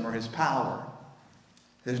wisdom or His power,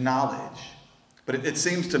 His knowledge. But it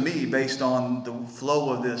seems to me, based on the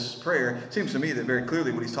flow of this prayer, it seems to me that very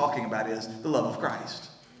clearly what he's talking about is the love of Christ.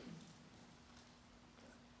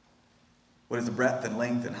 What is the breadth and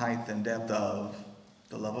length and height and depth of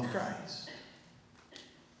the love of Christ?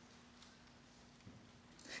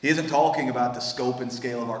 He isn't talking about the scope and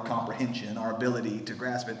scale of our comprehension, our ability to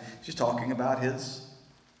grasp it. He's just talking about His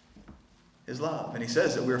love. And he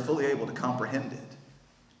says that we're fully able to comprehend it.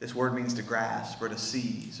 This word means to grasp or to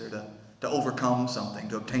seize or to overcome something,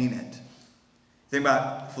 to obtain it. Think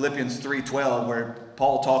about Philippians 3:12, where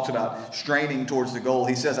Paul talks about straining towards the goal.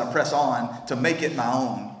 He says, I press on to make it my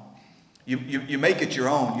own. You make it your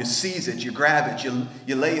own. You seize it. You grab it.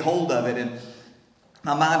 You lay hold of it. And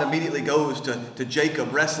my mind immediately goes to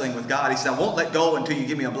Jacob wrestling with God. He said, I won't let go until you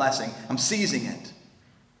give me a blessing. I'm seizing it.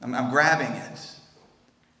 I'm grabbing it.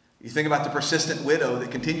 You think about the persistent widow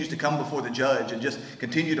that continues to come before the judge and just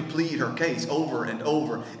continue to plead her case over and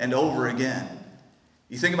over and over again.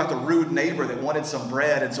 You think about the rude neighbor that wanted some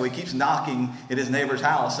bread, and so he keeps knocking at his neighbor's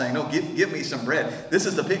house saying, no, give me some bread. This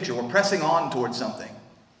is the picture. We're pressing on towards something.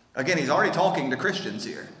 Again, he's already talking to Christians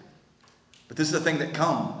here. But this is the thing that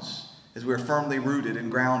comes as we're firmly rooted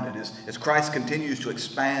and grounded, as Christ continues to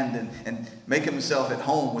expand and make himself at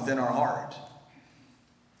home within our heart.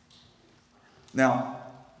 Now,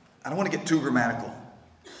 I don't want to get too grammatical,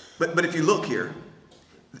 but if you look here,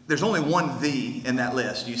 there's only one "the" in that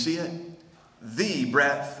list. Do you see it? The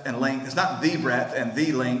breadth and length. It's not the breadth and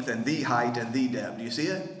the length and the height and the depth. Do you see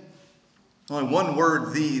it? There's only one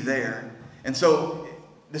word "the" there. And so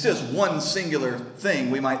this is one singular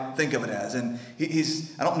thing we might think of it as. And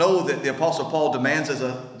I don't know that the Apostle Paul demands of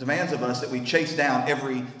us that we chase down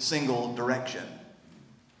every single direction.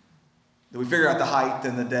 That we figure out the height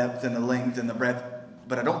and the depth and the length and the breadth.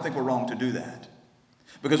 But I don't think we're wrong to do that.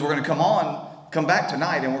 Because we're going to come back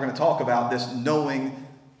tonight and we're going to talk about this knowing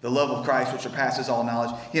the love of Christ which surpasses all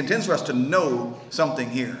knowledge. He intends for us to know something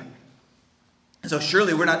here. And so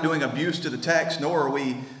surely we're not doing abuse to the text, nor are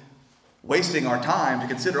we wasting our time to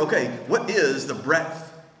consider, okay, what is the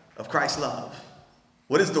breadth of Christ's love?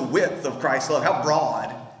 What is the width of Christ's love? How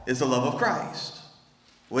broad is the love of Christ?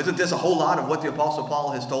 Well, isn't this a whole lot of what the Apostle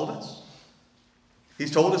Paul has told us?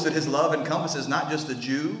 He's told us that his love encompasses not just the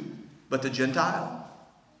Jew, but the Gentile.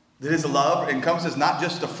 That his love encompasses not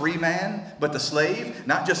just the free man, but the slave.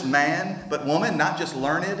 Not just man, but woman. Not just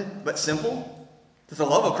learned, but simple. That the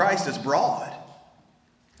love of Christ is broad.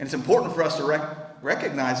 And it's important for us to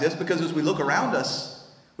recognize this because as we look around us,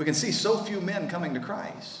 we can see so few men coming to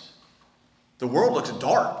Christ. The world looks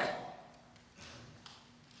dark.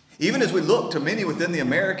 Even as we look to many within the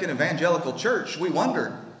American evangelical church, we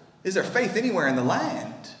wonder, is there faith anywhere in the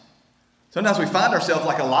land? Sometimes we find ourselves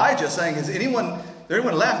like Elijah saying, is there anyone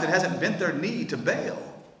left that hasn't bent their knee to Baal?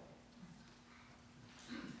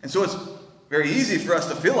 And so it's very easy for us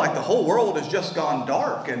to feel like the whole world has just gone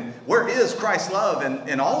dark. And where is Christ's love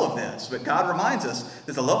in all of this? But God reminds us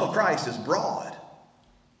that the love of Christ is broad.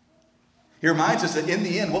 He reminds us that in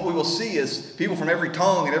the end, what we will see is people from every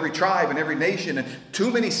tongue and every tribe and every nation and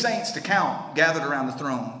too many saints to count gathered around the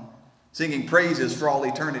throne, singing praises for all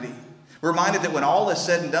eternity. We're reminded that when all is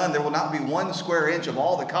said and done, there will not be 1 square inch of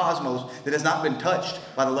all the cosmos that has not been touched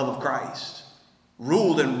by the love of Christ,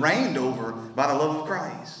 ruled and reigned over by the love of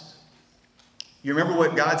Christ. You remember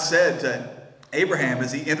what God said to Abraham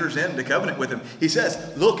as he enters into covenant with him. He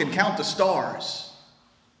says, look and count the stars,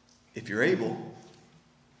 if you're able.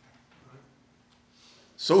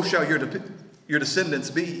 So shall your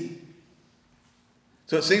descendants be.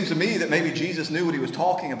 So it seems to me that maybe Jesus knew what he was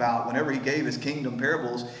talking about whenever he gave his kingdom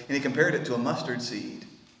parables and he compared it to a mustard seed.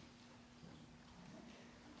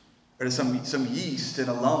 Or to some yeast in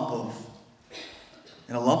a lump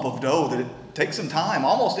of dough that it takes some time,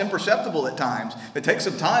 almost imperceptible at times. It takes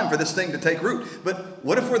some time for this thing to take root. But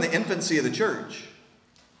what if we're in the infancy of the church?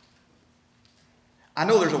 I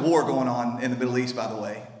know there's a war going on in the Middle East, by the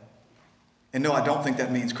way. And no, I don't think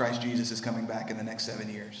that means Christ Jesus is coming back in the next 7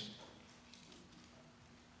 years.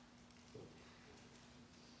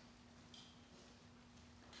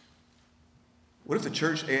 What if the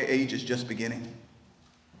church age is just beginning?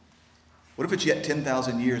 What if it's yet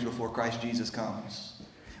 10,000 years before Christ Jesus comes?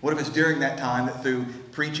 What if it's during that time that through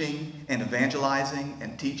preaching and evangelizing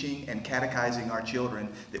and teaching and catechizing our children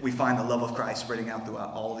that we find the love of Christ spreading out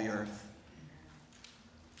throughout all the earth?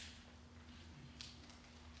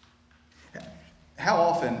 How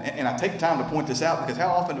often, and I take time to point this out because how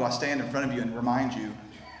often do I stand in front of you and remind you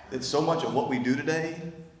that so much of what we do today,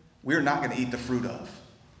 we're not going to eat the fruit of.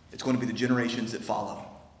 It's going to be the generations that follow.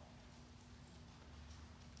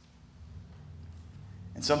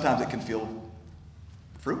 And sometimes it can feel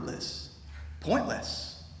fruitless,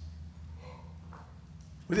 pointless.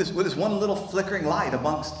 With this one little flickering light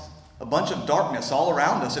amongst a bunch of darkness all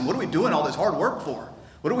around us. And what are we doing all this hard work for?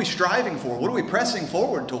 What are we striving for? What are we pressing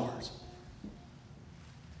forward towards?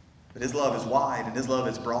 But his love is wide and his love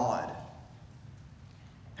is broad.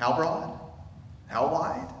 How broad? How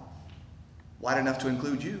wide? Wide enough to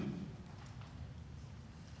include you.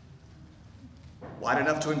 Wide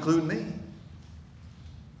enough to include me.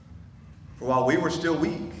 For while we were still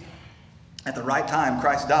weak, At the right time,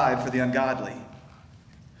 Christ died for the ungodly.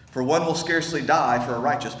 For one will scarcely die for a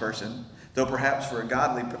righteous person, though perhaps for a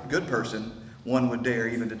godly, good person, one would dare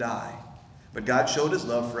even to die. But God showed his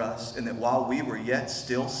love for us in that while we were yet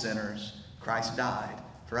still sinners, Christ died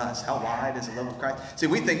for us. How wide is the love of Christ? See,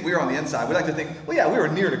 we think we're on the inside. We like to think, well, yeah, we were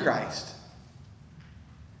near to Christ.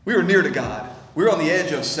 We were near to God. We were on the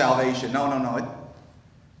edge of salvation. No.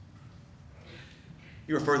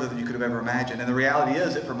 You were further than you could have ever imagined. And the reality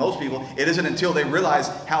is that for most people, it isn't until they realize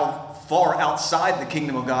how far outside the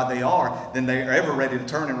kingdom of God they are, then they are ever ready to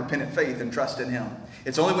turn in repentant faith and trust in him.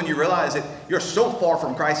 It's only when you realize that you're so far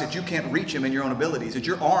from Christ that you can't reach him in your own abilities, that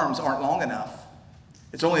your arms aren't long enough.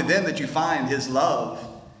 It's only then that you find his love,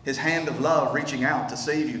 his hand of love reaching out to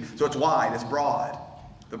save you. So it's wide, it's broad,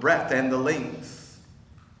 the breadth and the length.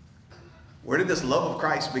 Where did this love of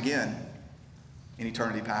Christ begin? In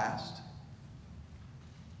eternity past.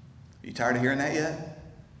 Are you tired of hearing that yet?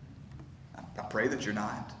 I pray that you're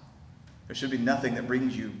not. There should be nothing that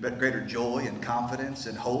brings you greater joy and confidence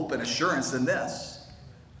and hope and assurance than this.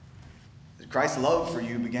 That Christ's love for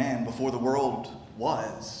you began before the world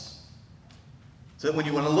was. So that when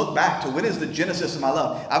you want to look back to when is the genesis of my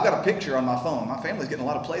love, I've got a picture on my phone. My family's getting a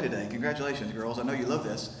lot of play today. Congratulations, girls. I know you love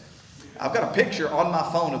this. I've got a picture on my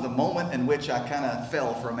phone of the moment in which I kind of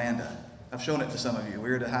fell for Amanda. I've shown it to some of you. We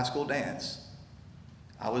were at a high school dance.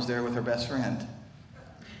 I was there with her best friend.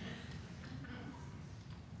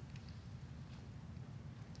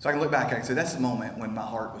 So I can look back and I can say, that's the moment when my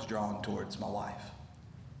heart was drawn towards my wife,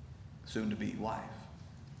 soon-to-be wife.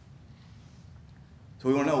 So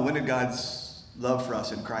we want to know, when did God's love for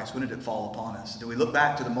us in Christ, when did it fall upon us? Do we look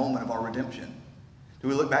back to the moment of our redemption? Do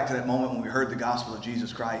we look back to that moment when we heard the gospel of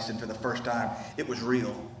Jesus Christ and for the first time it was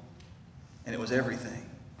real and it was everything?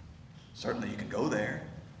 Certainly you can go there.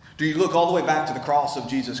 Do you look all the way back to the cross of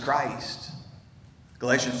Jesus Christ?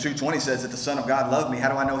 Galatians 2:20 says that the Son of God loved me. How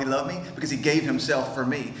do I know he loved me? Because he gave himself for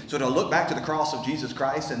me. So to look back to the cross of Jesus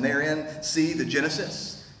Christ and therein see the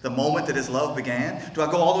genesis, the moment that his love began? Do I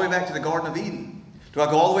go all the way back to the Garden of Eden? Do I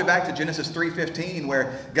go all the way back to Genesis 3:15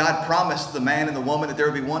 where God promised the man and the woman that there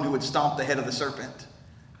would be one who would stomp the head of the serpent?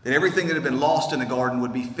 That everything that had been lost in the garden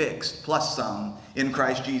would be fixed, plus some, in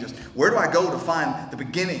Christ Jesus. Where do I go to find the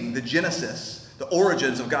beginning, the genesis, the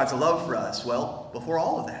origins of God's love for us? Well, before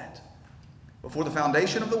all of that, before the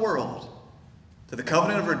foundation of the world, to the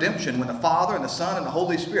covenant of redemption, when the Father and the Son and the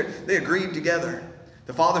Holy Spirit, they agreed together.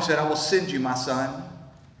 The Father said, I will send you my Son,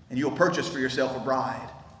 and you will purchase for yourself a bride.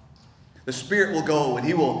 The Spirit will go, and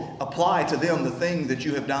he will apply to them the thing that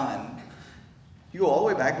you have done. You go all the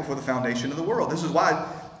way back before the foundation of the world. This is why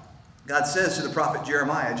God says to the prophet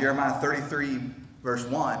Jeremiah, Jeremiah 31 verse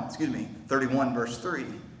 3,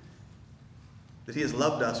 that he has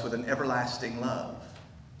loved us with an everlasting love.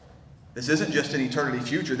 This isn't just an eternity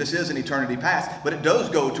future. This is an eternity past, but it does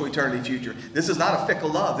go to eternity future. This is not a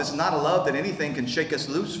fickle love. This is not a love that anything can shake us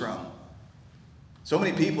loose from. So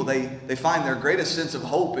many people, they find their greatest sense of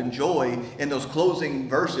hope and joy in those closing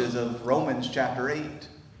verses of Romans chapter 8.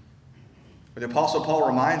 Where the Apostle Paul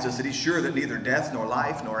reminds us that he's sure that neither death, nor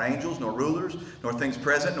life, nor angels, nor rulers, nor things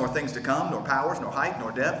present, nor things to come, nor powers, nor height,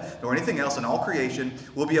 nor depth, nor anything else in all creation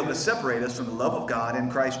will be able to separate us from the love of God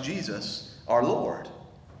in Christ Jesus, our Lord.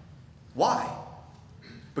 Why?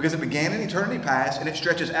 Because it began in eternity past and it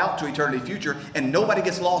stretches out to eternity future, and nobody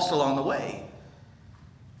gets lost along the way.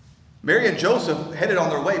 Mary and Joseph headed on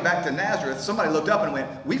their way back to Nazareth. Somebody looked up and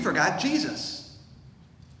went, we forgot Jesus.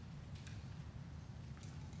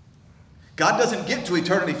 God doesn't get to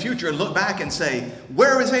eternity future and look back and say,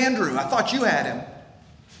 where is Andrew? I thought you had him.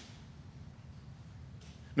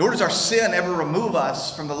 Nor does our sin ever remove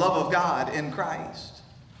us from the love of God in Christ.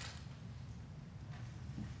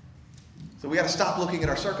 So we got to stop looking at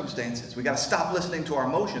our circumstances. We got to stop listening to our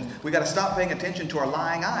emotions. We got to stop paying attention to our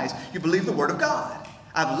lying eyes. You believe the word of God.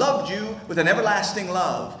 I've loved you with an everlasting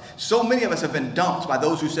love. So many of us have been dumped by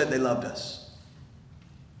those who said they loved us.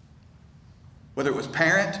 Whether it was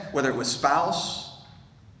parent, whether it was spouse,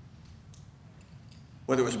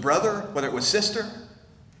 whether it was brother, whether it was sister.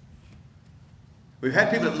 We've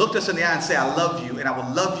had people that looked us in the eye and say, I love you, and I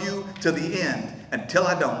will love you to the end until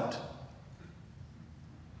I don't.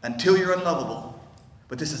 Until you're unlovable.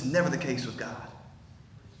 But this is never the case with God.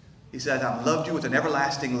 He says, I've loved you with an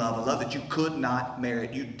everlasting love, a love that you could not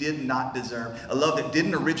merit, you did not deserve, a love that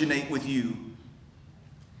didn't originate with you.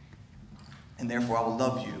 And therefore I will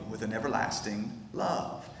love you with an everlasting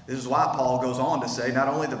love. This is why Paul goes on to say not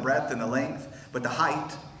only the breadth and the length, but the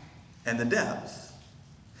height and the depth.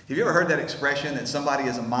 Have you ever heard that expression that somebody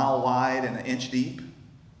is a mile wide and an inch deep?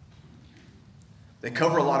 They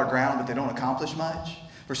cover a lot of ground, but they don't accomplish much.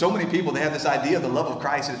 For so many people, they have this idea of the love of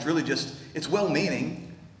Christ, and it's really just, it's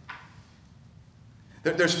well-meaning.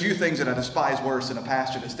 There's few things that I despise worse than a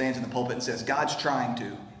pastor that stands in the pulpit and says, God's trying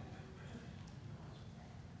to.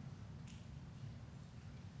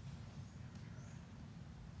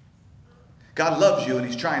 God loves you, and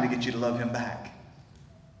He's trying to get you to love Him back.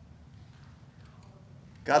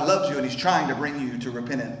 God loves you, and He's trying to bring you to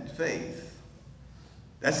repentant faith.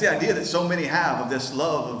 That's the idea that so many have of this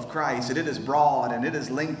love of Christ, and it is broad and it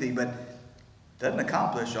is lengthy, but doesn't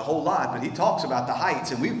accomplish a whole lot. But he talks about the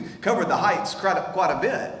heights, and we've covered the heights quite a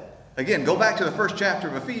bit. Again, go back to the first chapter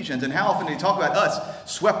of Ephesians, and how often did he talk about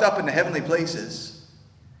us swept up into heavenly places?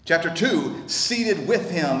 Chapter 2, seated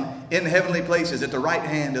with Him in heavenly places at the right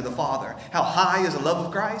hand of the Father. How high is the love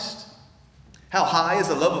of Christ? How high is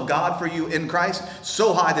the love of God for you in Christ?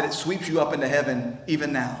 So high that it sweeps you up into heaven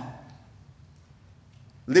even now.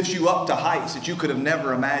 Lifts you up to heights that you could have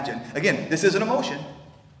never imagined. Again, this is an emotion.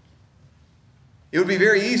 It would be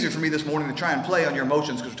very easy for me this morning to try and play on your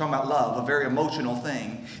emotions because we're talking about love, a very emotional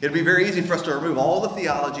thing. It would be very easy for us to remove all the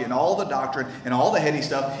theology and all the doctrine and all the heady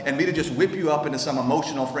stuff and me to just whip you up into some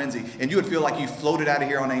emotional frenzy, and you would feel like you floated out of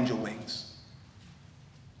here on angel wings.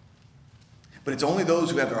 But it's only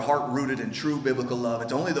those who have their heart rooted in true biblical love.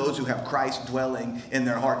 It's only those who have Christ dwelling in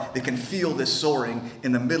their heart that can feel this soaring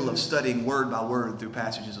in the middle of studying word by word through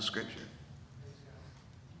passages of Scripture.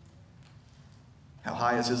 How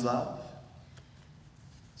high is His love?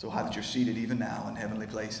 So high that you're seated even now in heavenly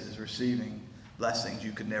places, receiving blessings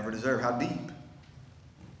you could never deserve. How deep?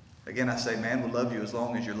 Again, I say, man will love you as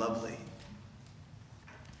long as you're lovely.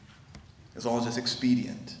 As long as it's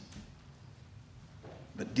expedient.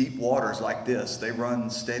 But deep waters like this, they run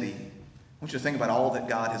steady. I want you to think about all that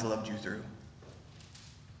God has loved you through.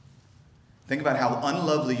 Think about how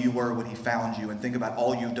unlovely you were when He found you, and think about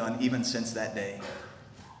all you've done even since that day.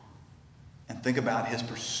 And think about His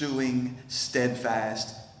pursuing,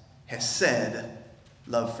 steadfast, hesed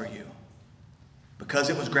love for you. Because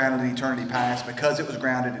it was grounded in eternity past, because it was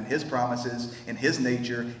grounded in His promises, in His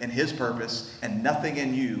nature, in His purpose, and nothing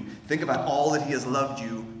in you. Think about all that He has loved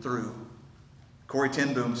you through. Corrie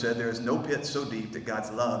ten Boom said, there is no pit so deep that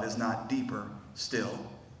God's love is not deeper still.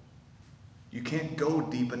 You can't go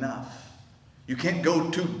deep enough. You can't go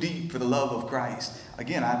too deep for the love of Christ.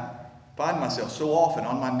 Again, I find myself so often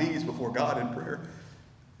on my knees before God in prayer,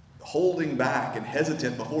 holding back and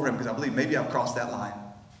hesitant before Him because I believe maybe I've crossed that line.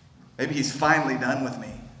 Maybe He's finally done with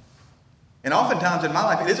me. And oftentimes in my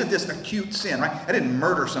life, it isn't this acute sin, right? I didn't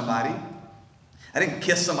murder somebody. I didn't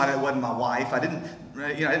kiss somebody that wasn't my wife. I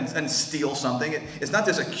didn't steal something. It's not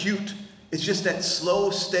this acute. It's just that slow,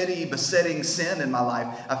 steady, besetting sin in my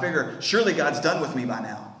life. I figure, surely God's done with me by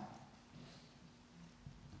now.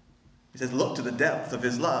 He says, look to the depth of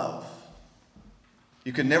His love.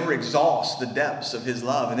 You can never exhaust the depths of His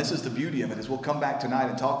love. And this is the beauty of it, as we'll come back tonight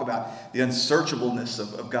and talk about the unsearchableness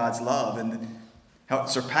of God's love and how it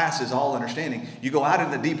surpasses all understanding. You go out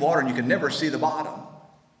into the deep water and you can never see the bottom.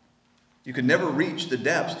 You can never reach the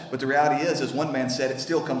depths, but the reality is, as one man said, it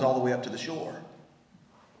still comes all the way up to the shore.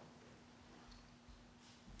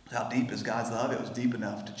 How deep is God's love? It was deep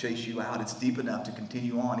enough to chase you out. It's deep enough to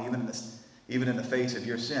continue on, even in the face of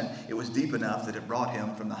your sin. It was deep enough that it brought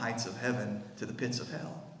Him from the heights of heaven to the pits of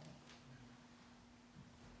hell.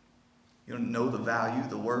 You don't know the value,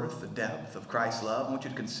 the worth, the depth of Christ's love. I want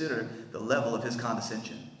you to consider the level of His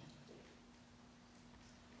condescension.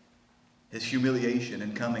 His humiliation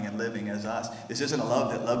in coming and living as us. This isn't a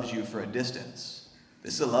love that loves you for a distance.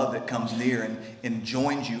 This is a love that comes near and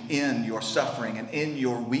joins you in your suffering and in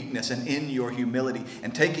your weakness and in your humility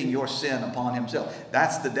and taking your sin upon Himself.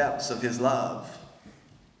 That's the depths of His love.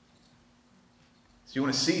 So you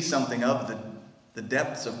want to see something of the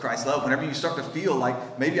depths of Christ's love. Whenever you start to feel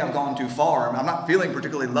like maybe I've gone too far, I'm not feeling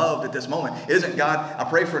particularly loved at this moment. It isn't, God, I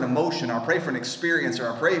pray for an emotion, or I pray for an experience,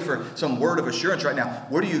 or I pray for some word of assurance right now.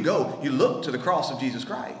 Where do you go? You look to the cross of Jesus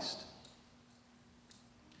Christ.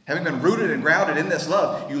 Having been rooted and grounded in this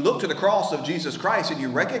love, you look to the cross of Jesus Christ and you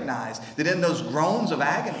recognize that in those groans of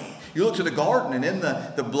agony, you look to the garden and in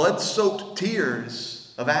the blood-soaked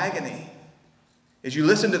tears of agony, as you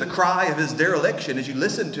listen to the cry of His dereliction, as you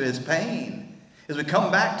listen to His pain, as we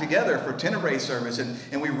come back together for Tenebrae service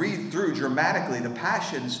and we read through dramatically the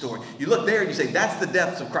Passion story, you look there and you say, that's the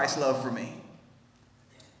depths of Christ's love for me.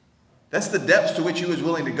 That's the depths to which He was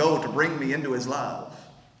willing to go to bring me into His love.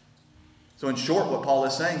 So in short, what Paul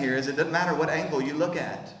is saying here is it doesn't matter what angle you look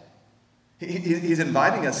at. He's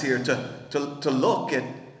inviting us here to look at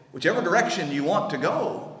whichever direction you want to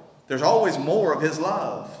go. There's always more of His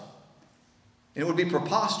love. And it would be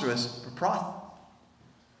preposterous.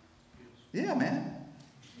 Yeah, man.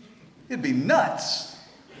 It'd be nuts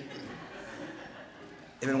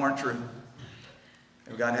if it weren't true,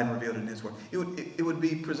 if God hadn't revealed it in his word. It would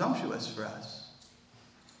be presumptuous for us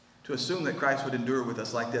to assume that Christ would endure with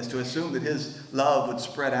us like this, to assume that his love would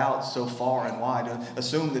spread out so far and wide, to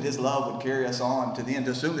assume that his love would carry us on to the end,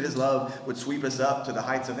 to assume that his love would sweep us up to the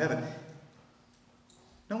heights of heaven.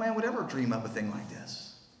 No man would ever dream up a thing like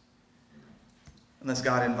this unless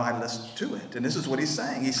God invited us to it. And this is what he's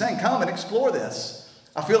saying. He's saying, come and explore this.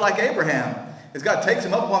 I feel like Abraham, as God takes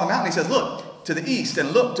him up on the mountain, he says, look to the east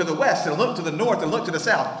and look to the west and look to the north and look to the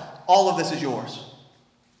south. All of this is yours.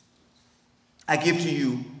 I give to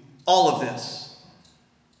you all of this,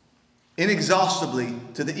 inexhaustibly,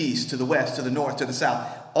 to the east, to the west, to the north, to the south.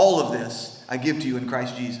 All of this I give to you in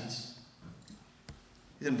Christ Jesus.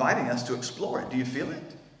 He's inviting us to explore it. Do you feel it?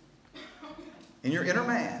 In your inner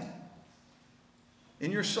man,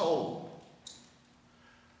 in your soul.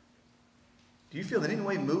 Do you feel in any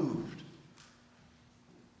way moved?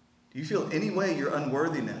 Do you feel any way your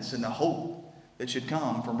unworthiness and the hope that should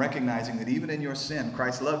come from recognizing that even in your sin,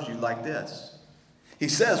 Christ loves you like this? He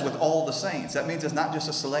says with all the saints. That means it's not just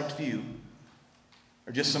a select few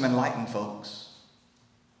or just some enlightened folks.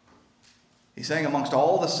 He's saying amongst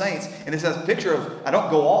all the saints, and it says a picture of, I don't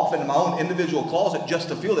go off into my own individual closet just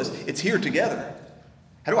to feel this. It's here together.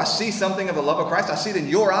 How do I see something of the love of Christ? I see it in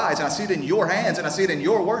your eyes, and I see it in your hands, and I see it in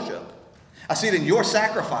your worship. I see it in your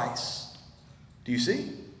sacrifice. Do you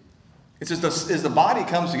see? It's as the body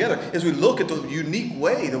comes together, as we look at the unique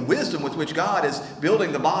way, the wisdom with which God is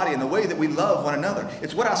building the body and the way that we love one another.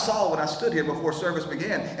 It's what I saw when I stood here before service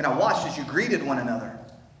began, and I watched as you greeted one another.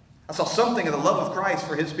 I saw something of the love of Christ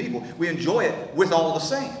for his people. We enjoy it with all the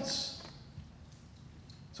saints.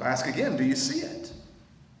 So I ask again, do you see it?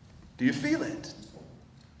 Do you feel it?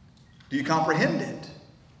 Do you comprehend it?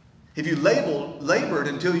 Have you labored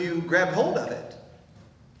until you grabbed hold of it?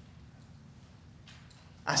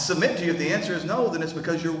 I submit to you, if the answer is no, then it's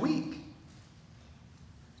because you're weak.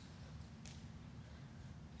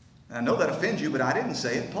 And I know that offends you, but I didn't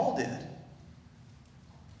say it. Paul did.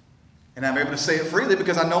 And I'm able to say it freely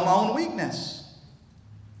because I know my own weakness.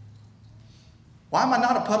 Why am I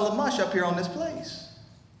not a puddle of mush up here on this place?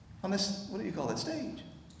 On this, what do you call that, stage?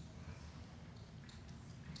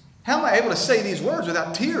 How am I able to say these words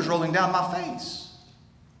without tears rolling down my face?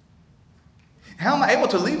 How am I able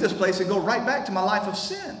to leave this place and go right back to my life of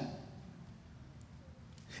sin?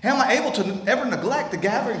 How am I able to ever neglect the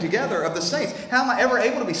gathering together of the saints? How am I ever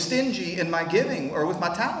able to be stingy in my giving or with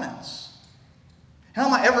my talents? How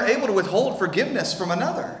am I ever able to withhold forgiveness from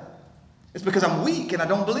another? It's because I'm weak and I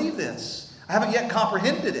don't believe this. I haven't yet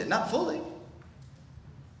comprehended it, not fully.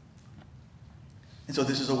 And so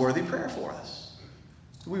this is a worthy prayer for us.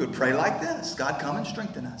 We would pray like this: God, come and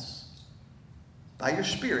strengthen us. By your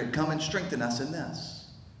Spirit, come and strengthen us in this.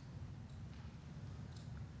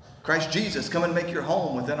 Christ Jesus, come and make your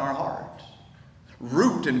home within our heart.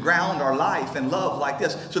 Root and ground our life in love like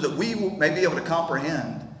this, so that we may be able to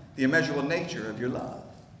comprehend the immeasurable nature of your love.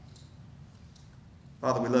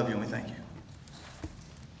 Father, we love you and we thank you.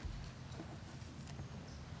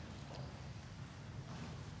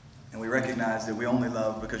 And we recognize that we only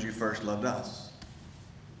love because you first loved us.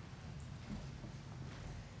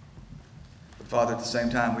 But Father, at the same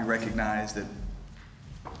time, we recognize that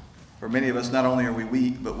for many of us, not only are we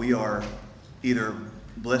weak, but we are either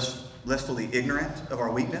blissfully ignorant of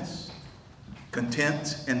our weakness,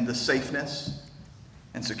 content in the safeness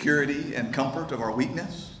and security and comfort of our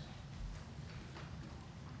weakness,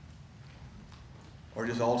 or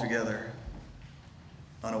just altogether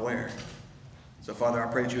unaware. So, Father,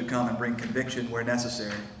 I pray that you would come and bring conviction where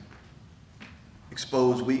necessary,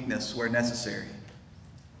 expose weakness where necessary,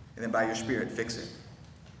 and then by your Spirit, fix it.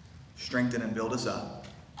 Strengthen and build us up.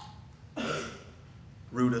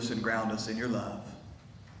 Root us and ground us in your love.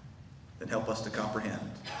 Then help us to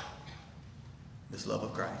comprehend this love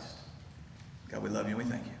of Christ. God, we love you and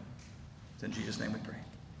we thank you. It's in Jesus' name we pray.